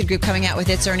Pinterest. Lucid Group coming out with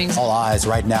its earnings. All eyes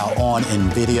right now on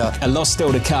NVIDIA. A lot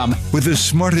still to come. With the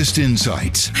smartest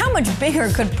insights. How much bigger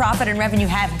could profit and revenue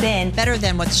have been? Better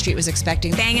than what the street was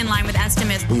expecting. Bang in line with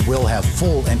estimates. We will have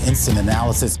full and instant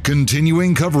analysis.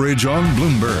 Continuing coverage on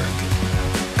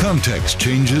Bloomberg. Context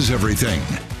changes everything.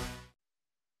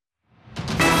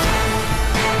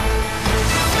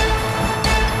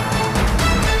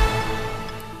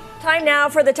 Time now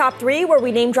for the top three, where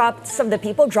we name drop some of the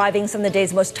people driving some of the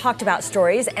day's most talked about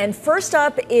stories. And first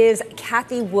up is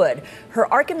Cathie Wood.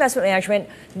 Her ARK Investment Management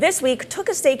this week took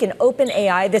a stake in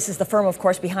OpenAI. This is the firm, of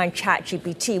course, behind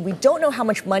ChatGPT. We don't know how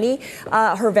much money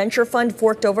her venture fund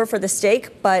forked over for the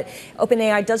stake, but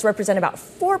OpenAI does represent about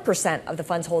 4% of the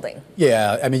fund's holding.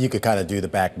 Yeah, I mean, you could kind of do the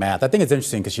back math. I think it's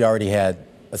interesting because she already had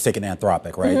a stake in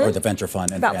Anthropic, right? Or the venture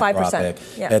fund in about Anthropic.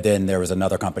 5%. Yeah. And then there was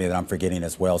another company that I'm forgetting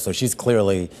as well. So she's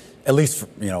clearly, at least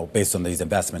based on these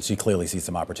investments, she clearly sees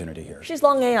some opportunity here. She's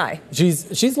long AI.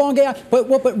 She's long AI, but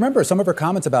remember some of her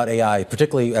comments about AI,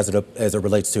 particularly as it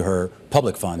relates to her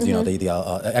public funds,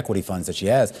 the equity funds that she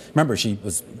has. Remember, she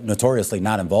was notoriously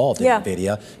not involved in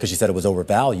NVIDIA because she said it was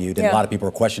overvalued, and a lot of people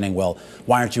were questioning, well,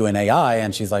 why aren't you in AI?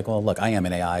 And she's like, well, look, I am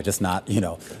in AI, just not the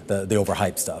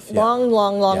overhyped stuff.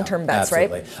 Long-term bets,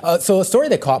 absolutely. Right? So a story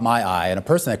that caught my eye and a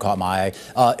person that caught my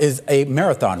eye is a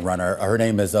marathon runner. Her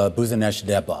name is Buzinesh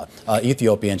Deba.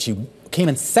 Ethiopian. She came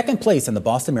in second place in the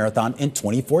Boston Marathon in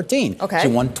 2014. She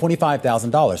won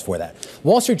 $25,000 for that.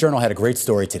 Wall Street Journal had a great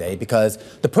story today because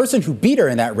the person who beat her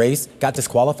in that race got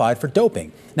disqualified for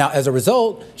doping. Now, as a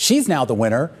result, she's now the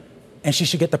winner, and she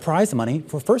should get the prize money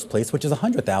for first place, which is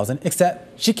 $100,000,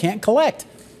 except she can't collect.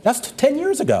 That's 10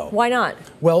 years ago. Why not?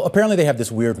 Well, apparently they have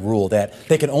this weird rule that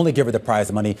they can only give her the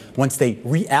prize money once they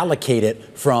reallocate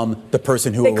it from the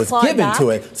person who it was given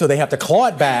to it. So they have to claw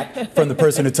it back from the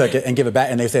person who took it and give it back.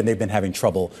 And they said they've been having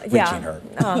trouble reaching her.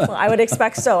 Well, I would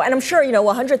expect so. And I'm sure,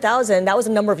 100,000, that was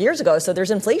a number of years ago. So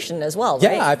there's inflation as well,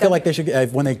 right? Yeah, I feel like they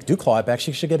should, when they do claw it back,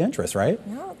 she should get interest, right?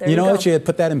 No, you know that she had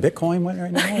put that in Bitcoin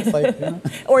right now? It's like,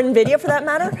 or NVIDIA for that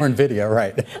matter? Or NVIDIA,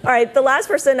 right. All right, the last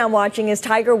person I'm watching is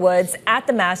Tiger Woods at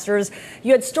the Masters.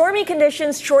 You had stormy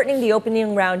conditions shortening the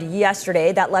opening round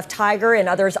yesterday. That left Tiger and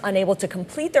others unable to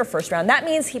complete their first round. That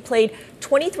means he played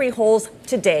 23 holes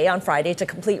today on Friday to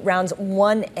complete rounds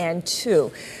 1 and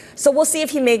 2. So we'll see if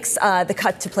he makes the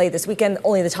cut to play this weekend.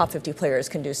 Only the top 50 players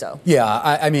can do so. Yeah,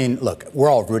 I mean, look, we're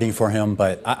all rooting for him,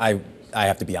 but I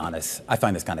have to be honest. I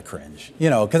find this kind of cringe,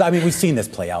 because we've seen this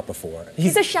play out before.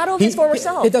 He's a shadow of his former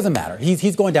self. It doesn't matter.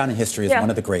 He's going down in history as one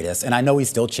of the greatest, and I know he's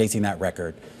still chasing that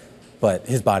record. But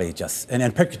his body just,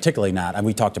 and particularly not, and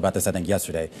we talked about this, I think,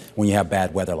 yesterday, when you have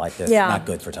bad weather like this, not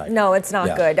good for Tiger. No, it's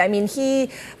not good. I mean, he,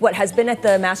 has been at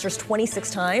the Masters 26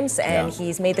 times, and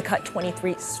he's made the cut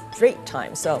 23 straight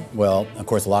times, so. Well, of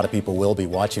course, a lot of people will be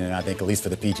watching, and I think at least for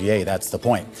the PGA, that's the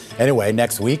point. Anyway,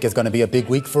 next week is going to be a big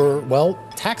week for,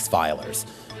 tax filers.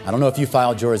 I don't know if you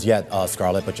filed yours yet,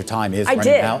 Scarlett, but your time is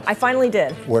running out. I finally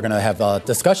did. We're going to have a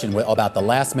discussion about the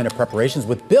last-minute preparations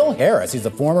with Bill Harris. He's a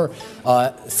former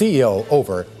CEO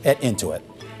over at Intuit.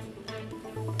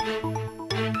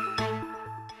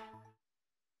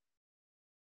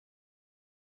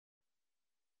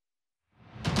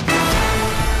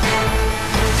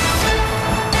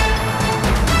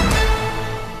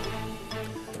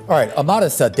 All right, a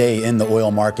modest day in the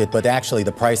oil market, but actually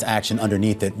the price action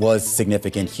underneath it was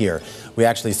significant here. We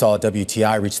actually saw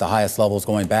WTI reach the highest levels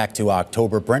going back to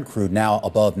October. Brent crude now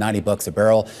above $90 a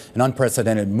barrel, an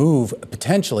unprecedented move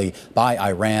potentially by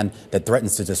Iran that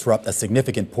threatens to disrupt a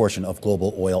significant portion of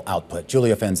global oil output.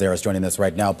 Julia Fenzer is joining us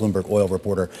right now, Bloomberg oil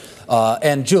reporter.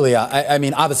 And Julia, I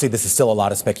mean, obviously this is still a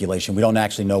lot of speculation. We don't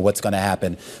actually know what's going to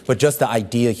happen, but just the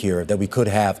idea here that we could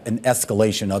have an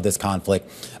escalation of this conflict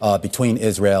between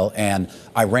Israel and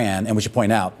Iran, and we should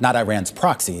point out, not Iran's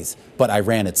proxies, but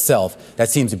Iran itself, that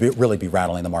seems to really be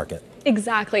rattling the market.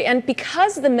 Exactly. And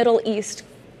because the Middle East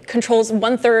controls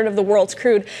 1/3 of the world's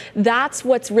crude, that's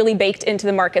what's really baked into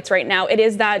the markets right now. It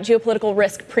is that geopolitical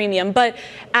risk premium. But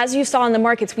as you saw in the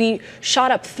markets, we shot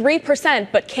up 3%,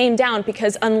 but came down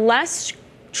because unless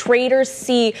traders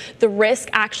see the risk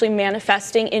actually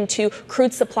manifesting into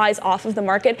crude supplies off of the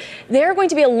market, they're going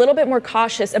to be a little bit more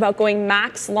cautious about going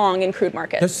max long in crude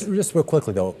markets. Just real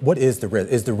quickly, though, what is the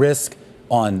risk? Is the risk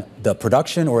on the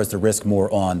production or is the risk more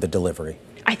on the delivery?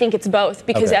 I think it's both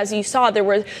because as you saw, there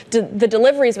were the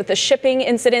deliveries with the shipping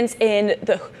incidents in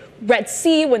the Red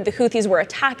Sea when the Houthis were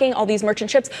attacking all these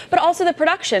merchant ships, but also the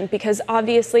production because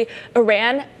obviously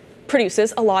Iran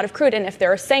produces a lot of crude. And if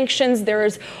there are sanctions,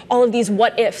 there's all of these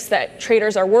what ifs that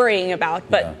traders are worrying about,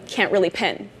 but can't really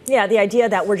pin. Yeah, the idea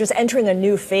that we're just entering a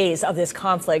new phase of this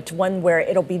conflict, one where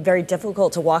it'll be very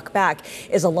difficult to walk back,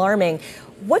 is alarming.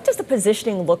 What does the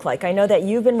positioning look like? I know that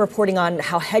you've been reporting on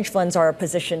how hedge funds are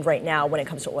positioned right now when it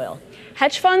comes to oil.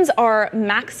 Hedge funds are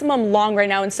maximum long right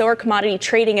now, and so are commodity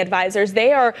trading advisors.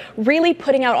 They are really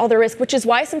putting out all the risk, which is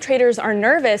why some traders are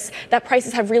nervous that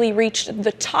prices have really reached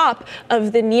the top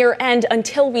of the near end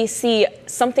until we see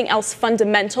something else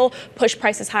fundamental push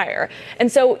prices higher.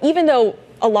 And so even though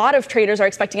a lot of traders are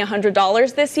expecting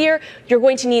 $100 this year, you're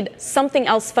going to need something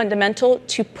else fundamental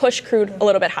to push crude a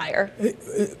little bit higher.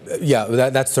 Yeah,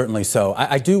 that's certainly so.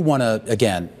 I do want to,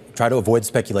 again, try to avoid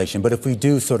speculation, but if we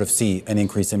do sort of see an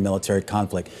increase in military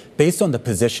conflict, based on the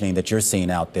positioning that you're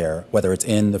seeing out there, whether it's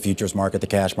in the futures market, the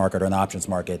cash market, or an options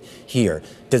market here,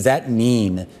 does that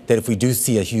mean that if we do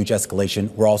see a huge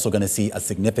escalation, we're also going to see a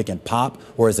significant pop,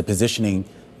 or is the positioning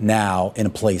now in a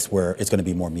place where it's going to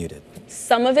be more muted?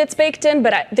 Some of it's baked in,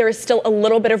 but there is still a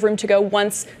little bit of room to go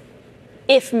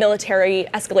if military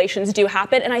escalations do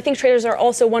happen. And I think traders are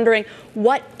also wondering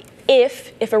what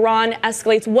if Iran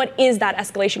escalates, what is that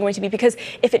escalation going to be? Because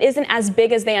if it isn't as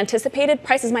big as they anticipated,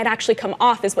 prices might actually come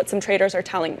off, is what some traders are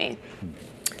telling me.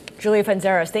 Julia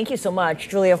Fenzeras, thank you so much.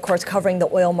 Julia, of course, covering the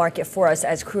oil market for us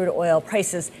as crude oil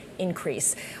prices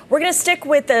increase. We're going to stick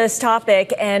with this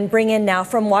topic and bring in now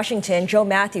from Washington, Joe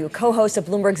Matthew, co-host of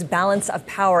Bloomberg's Balance of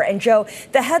Power. And Joe,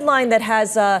 the headline that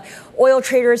has oil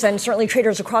traders and certainly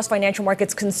traders across financial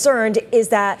markets concerned is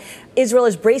that Israel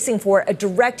is bracing for a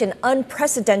direct and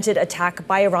unprecedented attack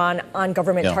by Iran on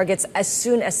government targets as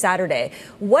soon as Saturday.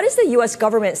 What is the U.S.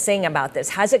 government saying about this?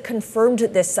 Has it confirmed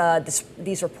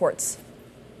these reports?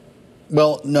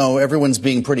 Well, no, everyone's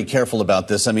being pretty careful about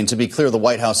this. I mean, to be clear, the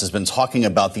White House has been talking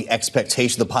about the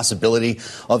expectation, the possibility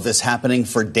of this happening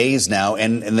for days now,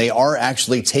 and they are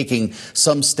actually taking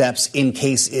some steps in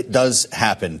case it does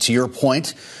happen. To your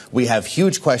point, we have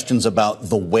huge questions about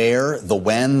the where, the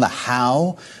when, the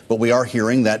how, but we are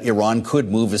hearing that Iran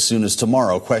could move as soon as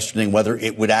tomorrow, questioning whether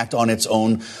it would act on its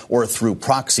own or through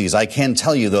proxies. I can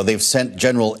tell you, though, they've sent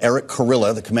General Eric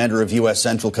Kurilla, the commander of U.S.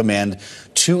 Central Command,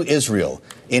 to Israel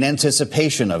in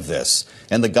anticipation of this.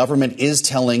 And the government is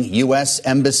telling U.S.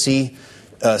 Embassy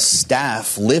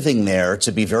staff living there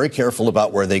to be very careful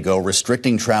about where they go,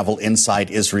 restricting travel inside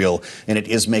Israel. And it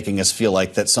is making us feel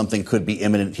like that something could be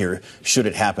imminent here should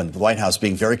it happen. The White House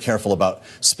being very careful about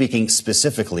speaking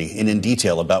specifically and in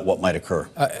detail about what might occur.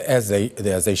 As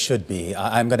they should be.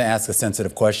 I'm going to ask a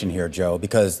sensitive question here, Joe,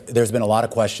 because there's been a lot of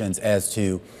questions as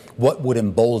to what would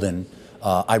embolden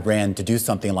Iran to do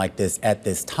something like this at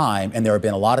this time. And there have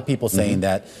been a lot of people saying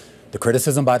that the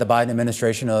criticism by the Biden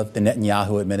administration of the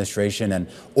Netanyahu administration and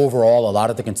overall a lot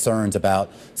of the concerns about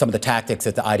some of the tactics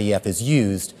that the IDF has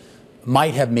used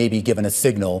might have maybe given a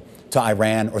signal to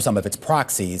Iran or some of its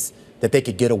proxies that they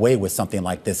could get away with something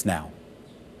like this now.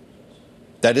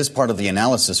 That is part of the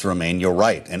analysis, Romain. You're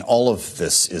right. And all of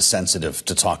this is sensitive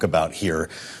to talk about here.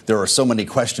 There are so many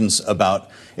questions about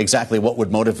exactly what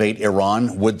would motivate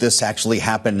Iran. Would this actually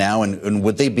happen now? And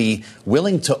would they be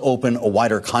willing to open a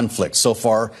wider conflict? So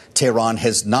far, Tehran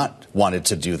has not wanted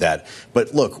to do that.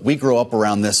 But look, we grew up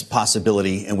around this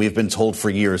possibility, and we've been told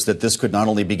for years that this could not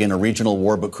only begin a regional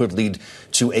war, but could lead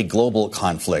to a global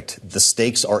conflict. The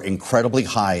stakes are incredibly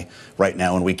high right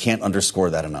now, and we can't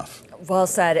underscore that enough. Well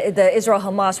said. The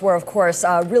Israel-Hamas war, of course,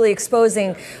 really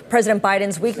exposing President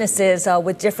Biden's weaknesses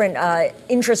with different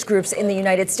interest groups in the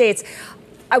United States.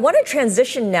 I want to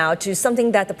transition now to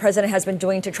something that the president has been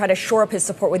doing to try to shore up his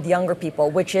support with younger people,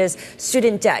 which is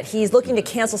student debt. He's looking to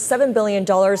cancel $7 billion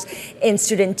in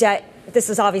student debt. This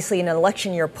is obviously an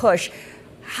election year push.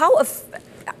 How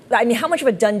much of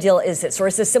a done deal is this? Or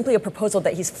is this simply a proposal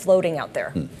that he's floating out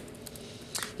there?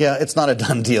 Yeah, it's not a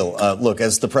done deal. Look,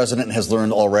 as the president has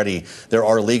learned already, there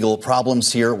are legal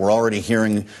problems here. We're already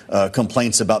hearing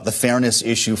complaints about the fairness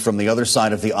issue from the other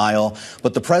side of the aisle.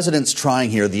 But the president's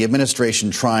trying here, the administration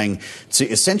trying to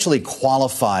essentially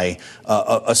qualify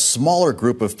a smaller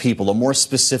group of people, a more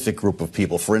specific group of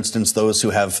people. For instance, those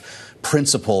who have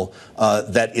principal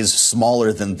that is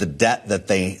smaller than the debt that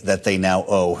they now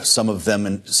owe. Some of them,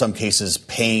 in some cases,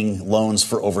 paying loans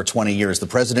for over 20 years. The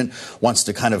president wants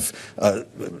to kind of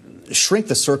shrink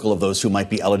the circle of those who might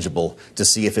be eligible to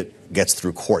see if it gets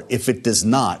through court. If it does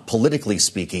not, politically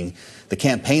speaking, the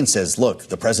campaign says, look,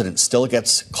 the president still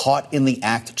gets caught in the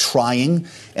act trying,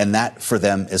 and that for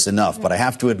them is enough. But I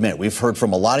have to admit, we've heard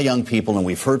from a lot of young people, and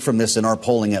we've heard from this in our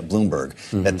polling at Bloomberg,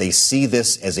 that they see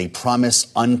this as a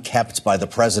promise unkept by the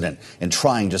president, and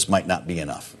trying just might not be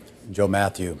enough. Joe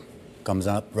Matthew comes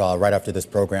up right after this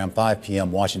program, 5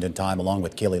 p.m. Washington time, along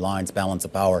with Kaylee Lyons, Balance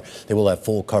of Power. They will have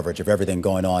full coverage of everything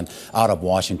going on out of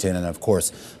Washington and, of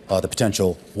course, the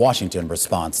potential Washington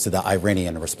response to the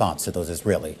Iranian response to those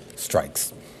Israeli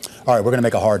strikes. All right, we're going to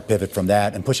make a hard pivot from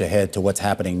that and push ahead to what's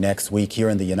happening next week here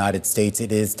in the United States.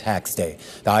 It is tax day.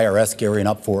 The IRS gearing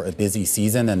up for a busy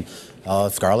season, and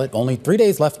Scarlett, only 3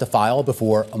 days left to file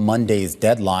before Monday's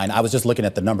deadline. I was just looking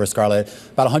at the numbers, Scarlett.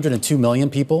 About 102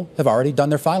 million people have already done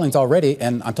their filings already,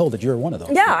 and I'm told that you're one of those.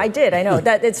 Yeah, I did. I know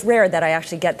that it's rare that I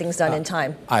actually get things done in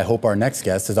time. I hope our next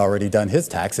guest has already done his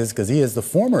taxes, because he is the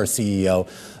former CEO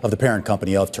of the parent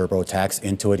company of TurboTax,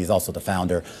 Intuit. He's also the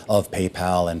founder of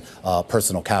PayPal and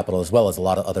Personal Capital, as well as a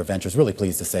lot of other ventures. Really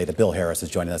pleased to say that Bill Harris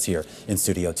is joining us here in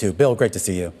studio, too. Bill, great to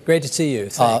see you. Great to see you.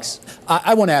 Thanks.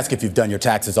 I want to ask if you've done your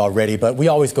taxes already, but we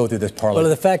always go through this parliament. Well,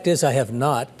 the fact is I have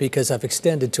not, because I've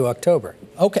extended to October.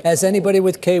 Okay. As anybody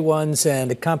with K-1s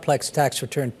and a complex tax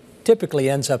return typically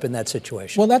ends up in that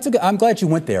situation. Well, I'm glad you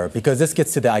went there, because this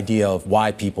gets to the idea of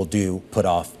why people do put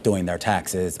off doing their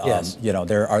taxes. Yes.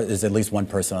 There's at least one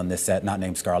person on this set, not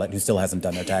named Scarlett, who still hasn't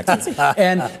done their taxes.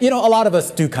 And, a lot of us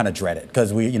do kind of dread it,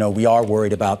 because we are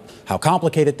worried about how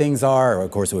complicated things are. Or, of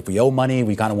course, if we owe money,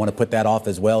 we kind of want to put that off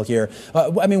as well here.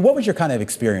 What was your kind of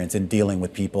experience in dealing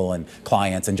with people and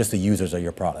clients and just the users of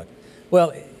your product?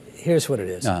 Well, here's what it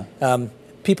is.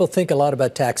 People think a lot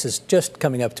about taxes just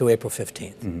coming up to April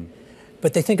 15th. Mm-hmm.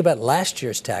 But they think about last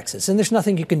year's taxes, and there's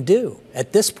nothing you can do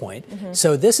at this point. Mm-hmm.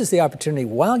 So this is the opportunity,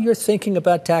 while you're thinking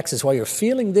about taxes, while you're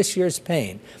feeling this year's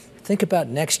pain, think about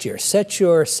next year. Set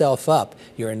yourself up,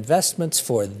 your investments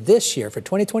for this year, for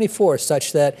 2024,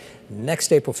 such that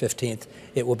next April 15th,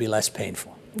 it will be less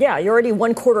painful. Yeah, you're already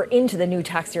 1 quarter into the new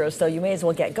tax year, so you may as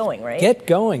well get going, right? Get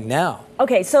going now.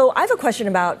 Okay, so I have a question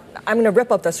about, I'm going to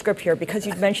rip up the script here because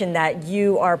you've mentioned that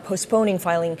you are postponing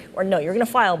filing, or no, you're going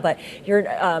to file, but you're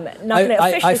not going to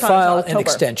officially file until October. An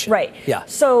extension. Right. Yeah.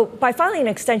 So by filing an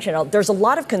extension, there's a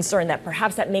lot of concern that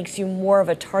perhaps that makes you more of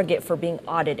a target for being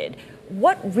audited.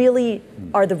 What really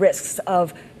are the risks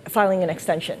of filing an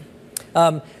extension?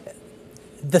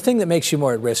 The thing that makes you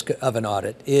more at risk of an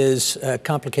audit is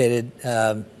complicated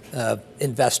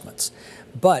investments.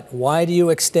 But why do you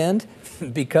extend?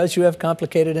 Because you have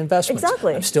complicated investments.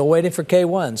 Exactly. I'm still waiting for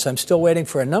K1s. I'm still waiting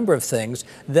for a number of things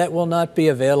that will not be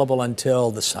available until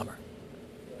the summer.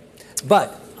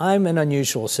 But I'm in an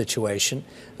unusual situation.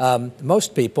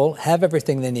 Most people have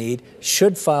everything they need,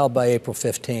 should file by April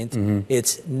 15th. Mm-hmm.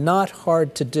 It's not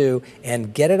hard to do,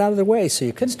 and get it out of the way so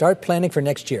you can start planning for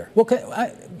next year. Well,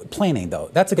 planning, though,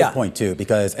 that's a good point, too,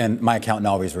 because, and my accountant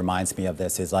always reminds me of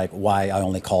this, is like why I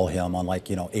only call him on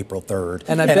April 3rd,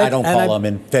 and I don't call him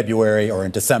in February or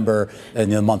in December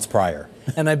and the months prior.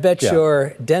 And I bet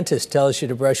your dentist tells you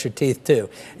to brush your teeth, too,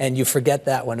 and you forget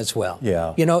that one as well.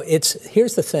 Yeah.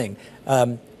 Here's the thing.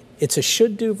 It's a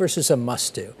should do versus a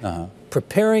must do. Uh-huh.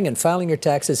 Preparing and filing your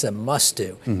taxes is a must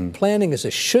do. Mm-hmm. Planning is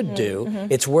a should do. Mm-hmm.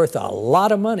 It's worth a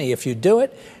lot of money if you do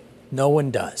it. No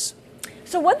one does.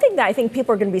 So one thing that I think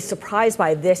people are going to be surprised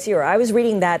by this year, I was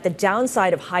reading that the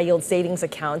downside of high yield savings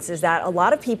accounts is that a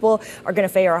lot of people are going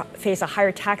to face a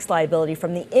higher tax liability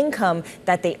from the income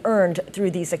that they earned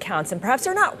through these accounts. And perhaps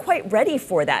they're not quite ready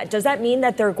for that. Does that mean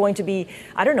that they're going to be,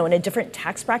 I don't know, in a different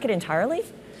tax bracket entirely?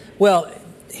 Well,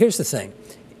 here's the thing.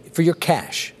 For your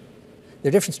cash, there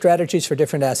are different strategies for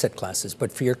different asset classes,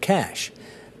 but for your cash,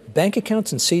 bank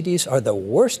accounts and CDs are the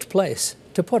worst place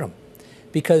to put them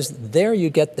because there you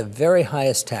get the very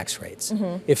highest tax rates.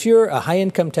 Mm-hmm. If you're a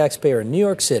high-income taxpayer in New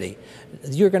York City,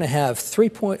 you're going to have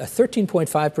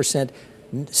 13.5%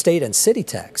 state and city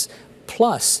tax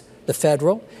plus the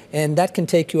federal, and that can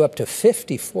take you up to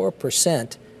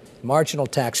 54% marginal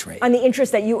tax rate. On the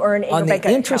interest that you earn in your bank account.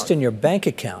 On the interest in your bank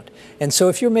account. And so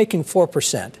if you're making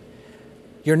 4%,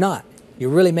 you're not.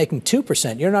 You're really making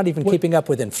 2%. You're not even keeping up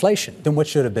with inflation. Then what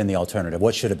should have been the alternative?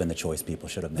 What should have been the choice people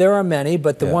should have made? There are many,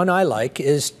 but the one I like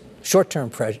is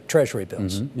short-term treasury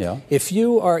bills. Mm-hmm. Yeah. If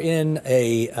you are in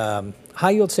a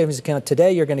high-yield savings account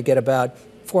today, you're going to get about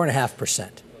 4.5%.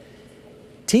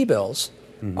 T-bills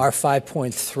are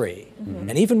 5.3. Mm-hmm.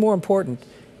 And even more important,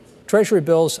 Treasury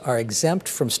bills are exempt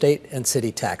from state and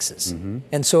city taxes. Mm-hmm.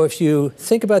 And so if you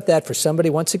think about that for somebody,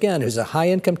 once again, who's a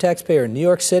high-income taxpayer in New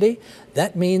York City,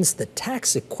 that means the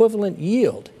tax equivalent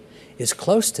yield is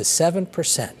close to 7%.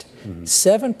 Mm-hmm.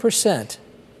 7%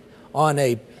 on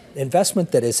a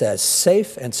investment that is as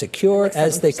safe and secure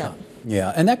as they come.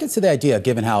 Yeah, and that gets to the idea,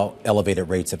 given how elevated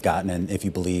rates have gotten, and if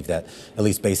you believe that at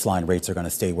least baseline rates are going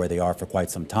to stay where they are for quite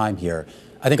some time here,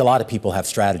 I think a lot of people have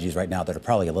strategies right now that are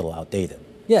probably a little outdated.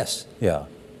 Yes. Yeah.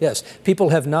 Yes. People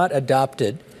have not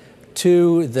adopted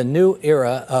to the new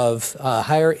era of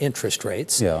higher interest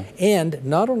rates. Yeah. And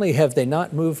not only have they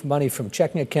not moved money from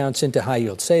checking accounts into high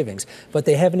yield savings, but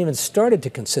they haven't even started to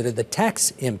consider the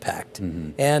tax impact.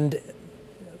 Mm-hmm. And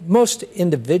most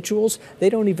individuals, they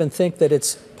don't even think that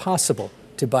it's possible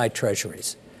to buy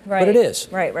treasuries. Right. But it is.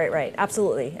 Right.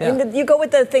 Absolutely. Yeah. I mean, you go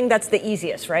with the thing that's the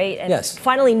easiest, right? And yes.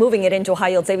 Finally moving it into a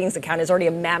high-yield savings account is already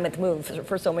a mammoth move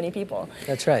for so many people.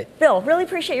 That's right. Bill, really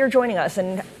appreciate your joining us,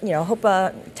 and hope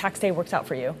tax day works out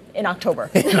for you in October.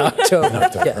 In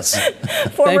October, yes.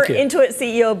 Former Intuit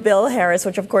CEO Bill Harris,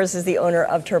 which of course is the owner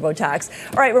of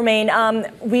TurboTax. All right, Romaine,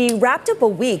 we wrapped up a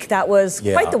week that was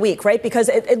quite the week, right? Because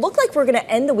it looked like we're going to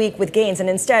end the week with gains, and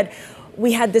instead,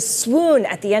 we had this swoon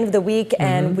at the end of the week,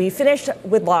 and we finished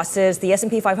with losses. The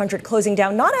S&P 500 closing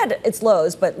down, not at its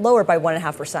lows, but lower by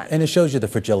 1.5%. And it shows you the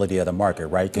fragility of the market,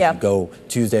 right? Because you go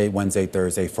Tuesday, Wednesday,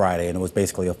 Thursday, Friday, and it was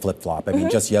basically a flip-flop. I mean,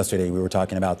 just yesterday we were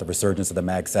talking about the resurgence of the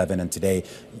Mag 7, and today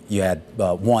you had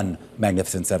one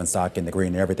Magnificent 7 stock in the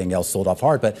green, and everything else sold off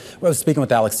hard. But I was speaking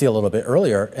with Alexia a little bit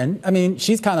earlier, and I mean,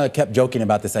 she's kind of kept joking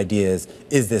about this idea is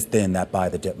this then that buy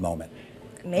the dip moment?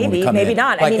 Maybe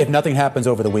not. Like, if nothing happens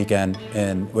over the weekend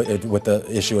and with the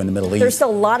issue in the Middle East, there's still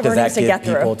a lot of earnings to get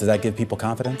through. Does that give people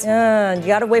confidence? You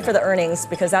got to wait for the earnings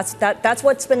because that's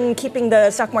what's been keeping the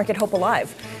stock market hope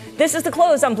alive. This is The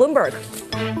Close on Bloomberg.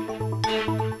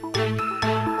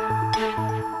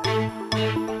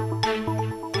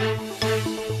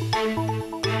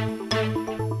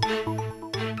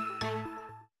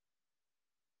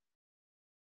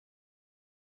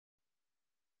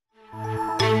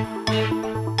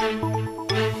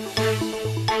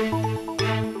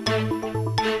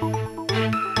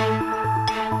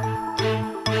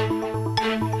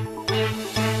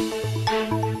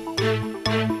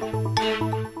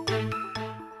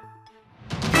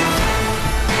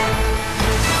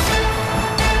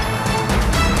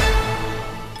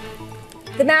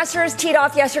 Masters teed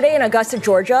off yesterday in Augusta,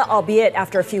 Georgia, albeit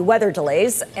after a few weather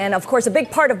delays. And of course, a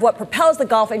big part of what propels the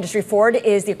golf industry forward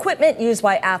is the equipment used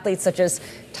by athletes such as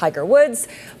Tiger Woods.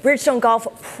 Bridgestone Golf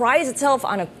prides itself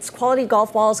on its quality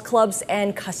golf balls, clubs,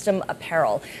 and custom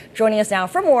apparel. Joining us now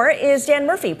for more is Dan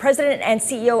Murphy, President and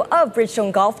CEO of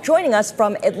Bridgestone Golf, joining us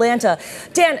from Atlanta.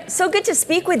 Dan, so good to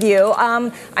speak with you.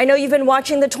 I know you've been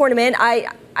watching the tournament.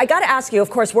 I got to ask you, of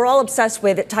course, we're all obsessed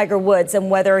with Tiger Woods and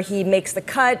whether he makes the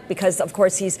cut because, of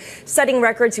course, he's setting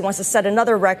records. He wants to set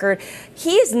another record.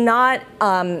 He is not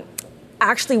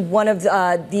actually one of the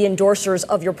endorsers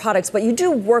of your products, but you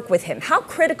do work with him. How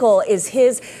critical is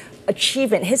his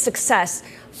achievement, his success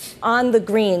on the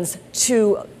greens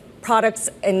to products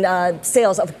and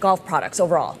sales of golf products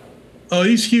overall? Oh,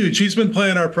 he's huge. He's been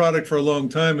playing our product for a long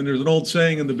time, and there's an old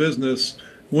saying in the business,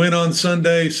 win on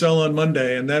Sunday, sell on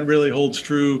Monday, and that really holds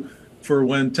true for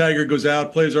when Tiger goes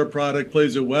out, plays our product,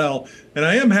 plays it well. And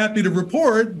I am happy to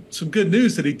report some good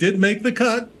news that he did make the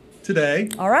cut today.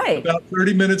 All right. About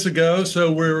 30 minutes ago.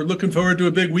 So we're looking forward to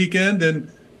a big weekend.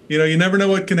 And, you know, you never know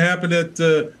what can happen at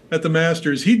the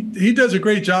Masters. He does a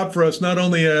great job for us, not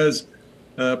only as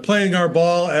playing our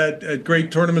ball at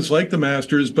great tournaments like the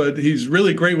Masters, but he's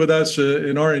really great with us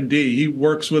in R&D. He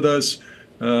works with us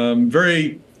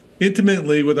very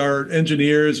intimately with our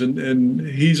engineers, and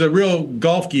he's a real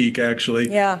golf geek,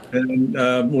 actually. Yeah. And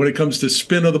when it comes to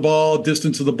spin of the ball,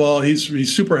 distance of the ball,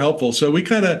 he's super helpful. So we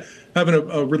kind of have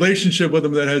a relationship with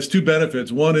him that has two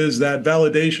benefits. One is that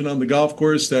validation on the golf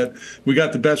course that we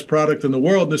got the best product in the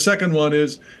world. And the second one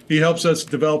is he helps us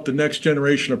develop the next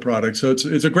generation of products. So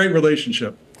it's a great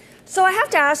relationship. So I have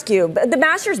to ask you, the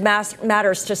Masters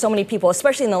matters to so many people,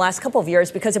 especially in the last couple of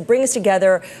years, because it brings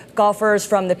together golfers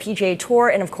from the PGA Tour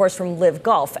and, of course, from Live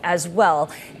Golf as well.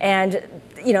 And,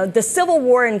 you know, the civil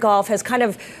war in golf has kind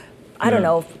of, I don't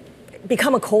know,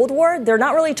 become a Cold War. They're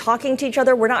not really talking to each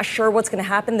other. We're not sure what's going to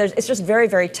happen. It's just very,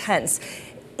 very tense.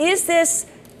 Is this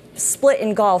split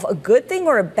in golf a good thing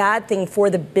or a bad thing for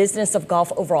the business of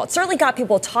golf overall? It certainly got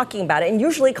people talking about it, and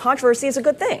usually controversy is a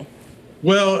good thing.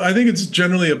 Well, I think it's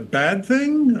generally a bad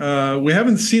thing. We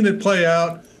haven't seen it play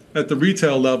out at the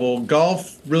retail level.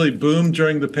 Golf really boomed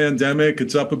during the pandemic.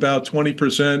 It's up about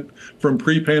 20% from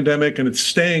pre-pandemic, and it's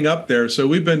staying up there. So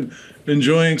we've been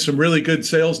enjoying some really good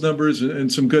sales numbers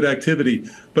and some good activity.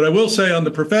 But I will say on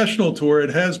the professional tour, it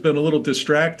has been a little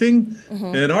distracting.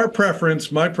 Mm-hmm. And our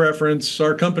preference, my preference,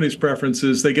 our company's preference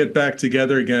is they get back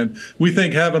together again. We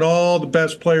think having all the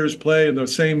best players play in the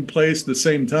same place at the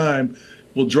same time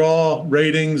will draw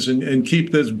ratings and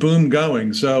keep this boom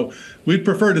going. So we'd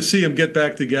prefer to see them get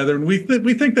back together, and we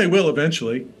think they will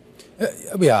eventually.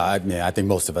 I think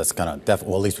most of us kind of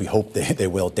definitely, well, at least we hope they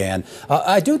will, Dan.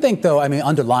 I do think, though,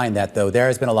 underlying that, though, there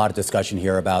has been a lot of discussion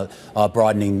here about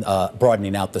broadening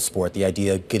out the sport, the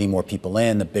idea of getting more people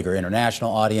in, the bigger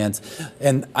international audience.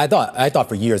 And I thought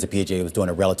for years the PGA was doing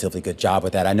a relatively good job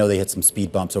with that. I know they hit some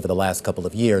speed bumps over the last couple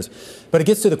of years, but it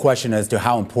gets to the question as to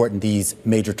how important these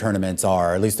major tournaments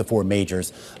are, at least the four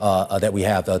majors that we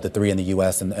have, the three in the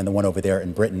U.S. and the one over there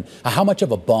in Britain. How much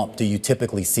of a bump do you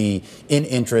typically see in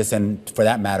interest and, for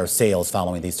that matter, sales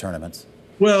following these tournaments?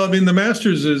 Well, the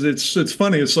Masters it's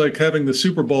funny. It's like having the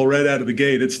Super Bowl right out of the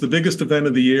gate. It's the biggest event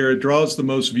of the year. It draws the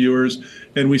most viewers,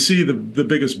 and we see the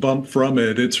biggest bump from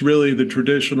it. It's really the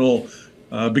traditional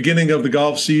beginning of the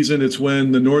golf season. It's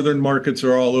when the northern markets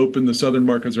are all open, the southern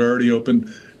markets are already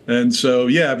open, and so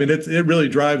it really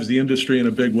drives the industry in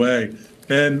a big way.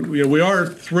 And we are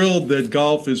thrilled that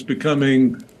golf is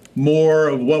becoming more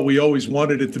of what we always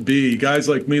wanted it to be. Guys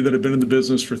like me that have been in the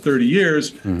business for 30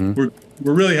 years, mm-hmm. we're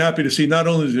really happy to see not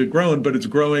only is it growing, but it's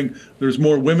growing. There's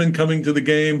more women coming to the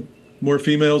game, more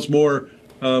females, more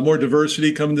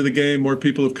diversity coming to the game, more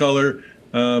people of color.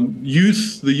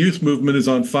 The youth movement is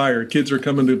on fire. Kids are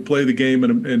coming to play the game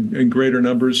in greater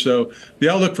numbers. So the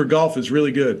outlook for golf is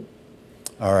really good.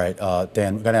 All right,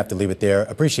 Dan, we're going to have to leave it there.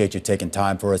 Appreciate you taking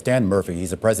time for us. Dan Murphy,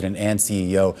 he's the president and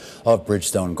CEO of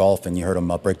Bridgestone Golf, and you heard him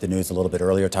break the news a little bit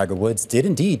earlier. Tiger Woods did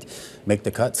indeed make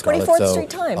the cut, Scarlett. 24th straight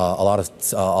time. A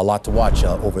lot to watch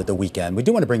over the weekend. We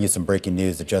do want to bring you some breaking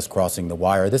news that just crossing the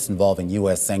wire. This involving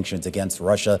U.S. sanctions against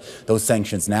Russia. Those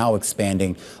sanctions now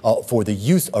expanding for the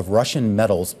use of Russian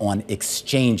metals on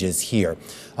exchanges here.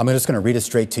 I'm just going to read it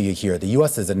straight to you here. The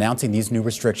U.S. is announcing these new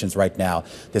restrictions right now.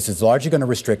 This is largely going to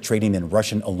restrict trading in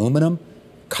Russian aluminum,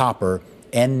 copper,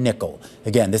 and nickel.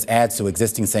 Again, this adds to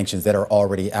existing sanctions that are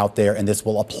already out there, and this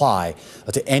will apply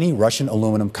to any Russian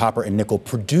aluminum, copper, and nickel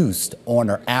produced on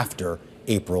or after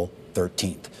April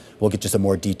 13th. We'll get you some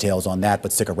more details on that,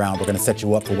 but stick around. We're going to set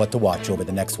you up for what to watch over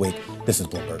the next week. This is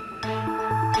Bloomberg.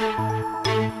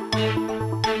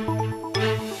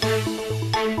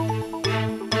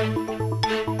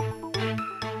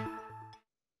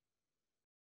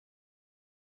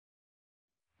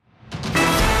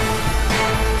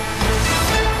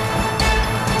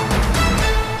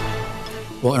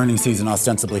 Well, earnings season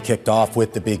ostensibly kicked off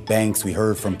with the big banks. We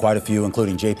heard from quite a few,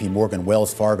 including J.P. Morgan,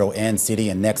 Wells Fargo, and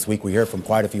Citi. And next week, we hear from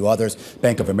quite a few others.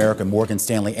 Bank of America, Morgan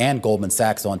Stanley, and Goldman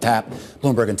Sachs on tap.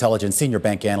 Bloomberg Intelligence senior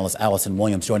bank analyst Allison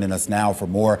Williams joining us now for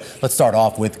more. Let's start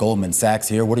off with Goldman Sachs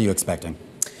here. What are you expecting?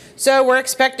 So we're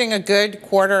expecting a good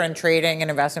quarter in trading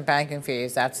and investment banking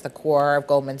fees. That's the core of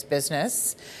Goldman's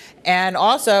business. And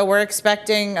also, we're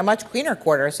expecting a much cleaner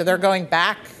quarter. So they're going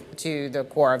back to the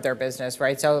core of their business,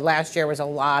 right? So last year was a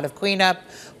lot of cleanup.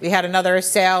 We had another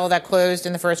sale that closed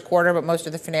in the first quarter, but most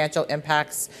of the financial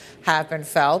impacts have been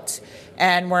felt.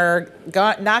 And we're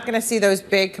not going to see those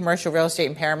big commercial real estate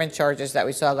impairment charges that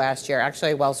we saw last year.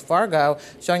 Actually, Wells Fargo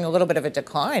showing a little bit of a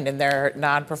decline in their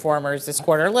non-performers this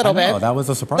quarter, a little bit. That was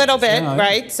a surprise. Little bit,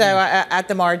 right? So at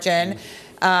the margin.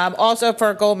 Also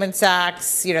for Goldman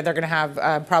Sachs, they're going to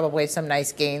have probably some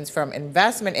nice gains from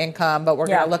investment income, but we're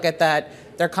going to look at that.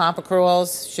 Their comp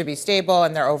accruals should be stable,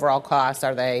 and their overall costs,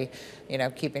 are they,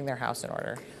 keeping their house in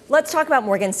order? Let's talk about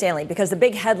Morgan Stanley, because the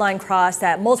big headline cross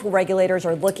that multiple regulators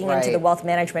are looking into the wealth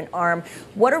management arm.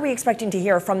 What are we expecting to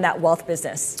hear from that wealth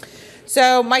business?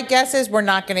 So my guess is we're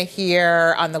not going to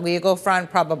hear on the legal front.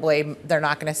 Probably they're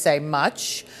not going to say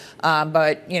much.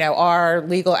 But, our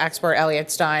legal expert,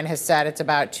 Elliott Stein, has said it's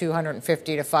about $250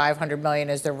 to $500 million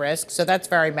is the risk. So that's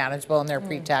very manageable in their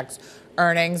pre-tax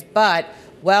earnings. But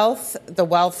the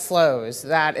wealth flows,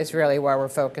 that is really where we're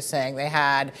focusing. They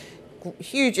had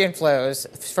huge inflows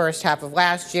first half of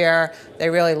last year. They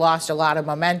really lost a lot of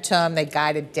momentum. They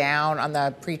guided down on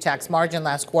the pre-tax margin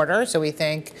last quarter. So we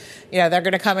think, they're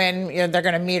going to come in, they're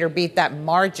going to meet or beat that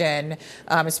margin,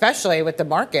 especially with the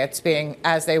markets being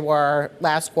as they were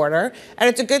last quarter. And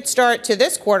it's a good start to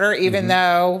this quarter, even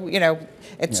though,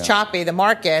 it's choppy, the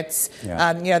markets,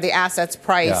 the assets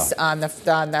price on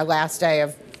the last day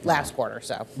of last quarter.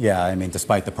 So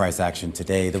despite the price action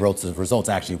today, the results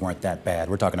actually weren't that bad.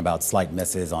 We're talking about slight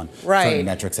misses on certain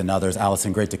metrics and others.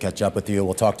 Allison, great to catch up with you.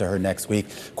 We'll talk to her next week.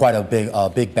 Quite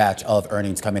a big batch of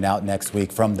earnings coming out next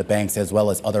week from the banks as well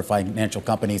as other financial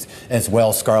companies as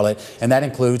well, Scarlett. And that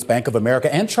includes Bank of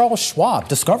America and Charles Schwab.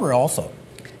 Discover also.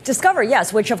 Discover,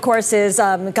 yes, which of course is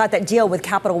got that deal with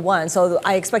Capital One. So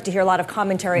I expect to hear a lot of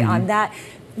commentary on that.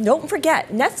 Don't forget,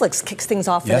 Netflix kicks things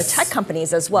off for the tech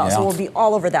companies as well, so we'll be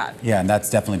all over that. Yeah, and that's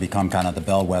definitely become kind of the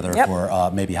bellwether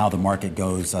for maybe how the market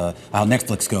goes, how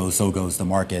Netflix goes, so goes the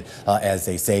market, as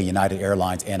they say, United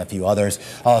Airlines and a few others.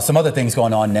 Some other things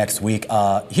going on next week.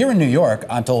 Here in New York,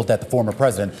 I'm told that the former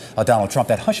president, Donald Trump,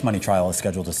 that hush money trial is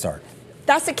scheduled to start.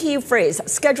 That's the key phrase,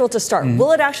 scheduled to start.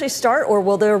 Will it actually start, or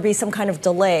will there be some kind of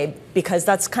delay? Because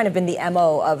that's kind of been the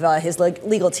MO of his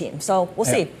legal team. So we'll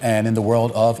see. And in the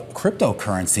world of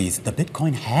cryptocurrencies, the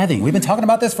Bitcoin halving. We've been talking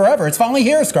about this forever. It's finally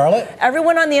here, Scarlett.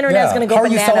 Everyone on the internet is going to go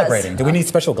bananas. How are you celebrating? Do we need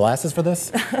special glasses for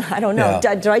this? I don't know.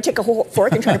 Did I take a whole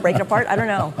fork and try to break it apart? I don't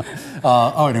know.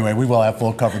 Anyway, we will have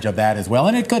full coverage of that as well.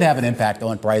 And it could have an impact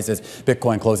on prices.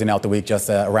 Bitcoin closing out the week just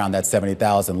around that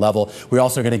 70,000 level. We're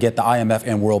also going to get the IMF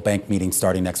and World Bank meetings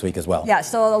starting next week as well. Yeah,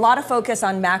 so a lot of focus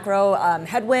on macro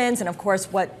headwinds and, of course,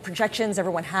 what projections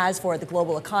everyone has for the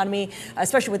global economy,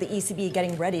 especially with the ECB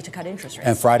getting ready to cut interest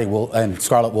rates. And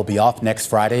Scarlett will be off next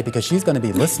Friday because she's going to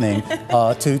be listening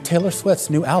to Taylor Swift's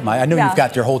new album. I know you've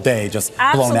got your whole day just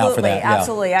blown out for that.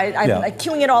 Absolutely. I'm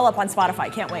queuing it all up on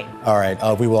Spotify. Can't wait. All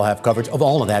right. We will have coverage of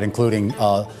all of that, including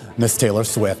Miss Taylor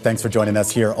Swift. Thanks for joining us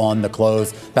here on The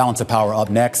Close. Balance of Power up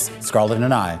next. Scarlett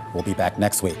and I will be back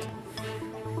next week.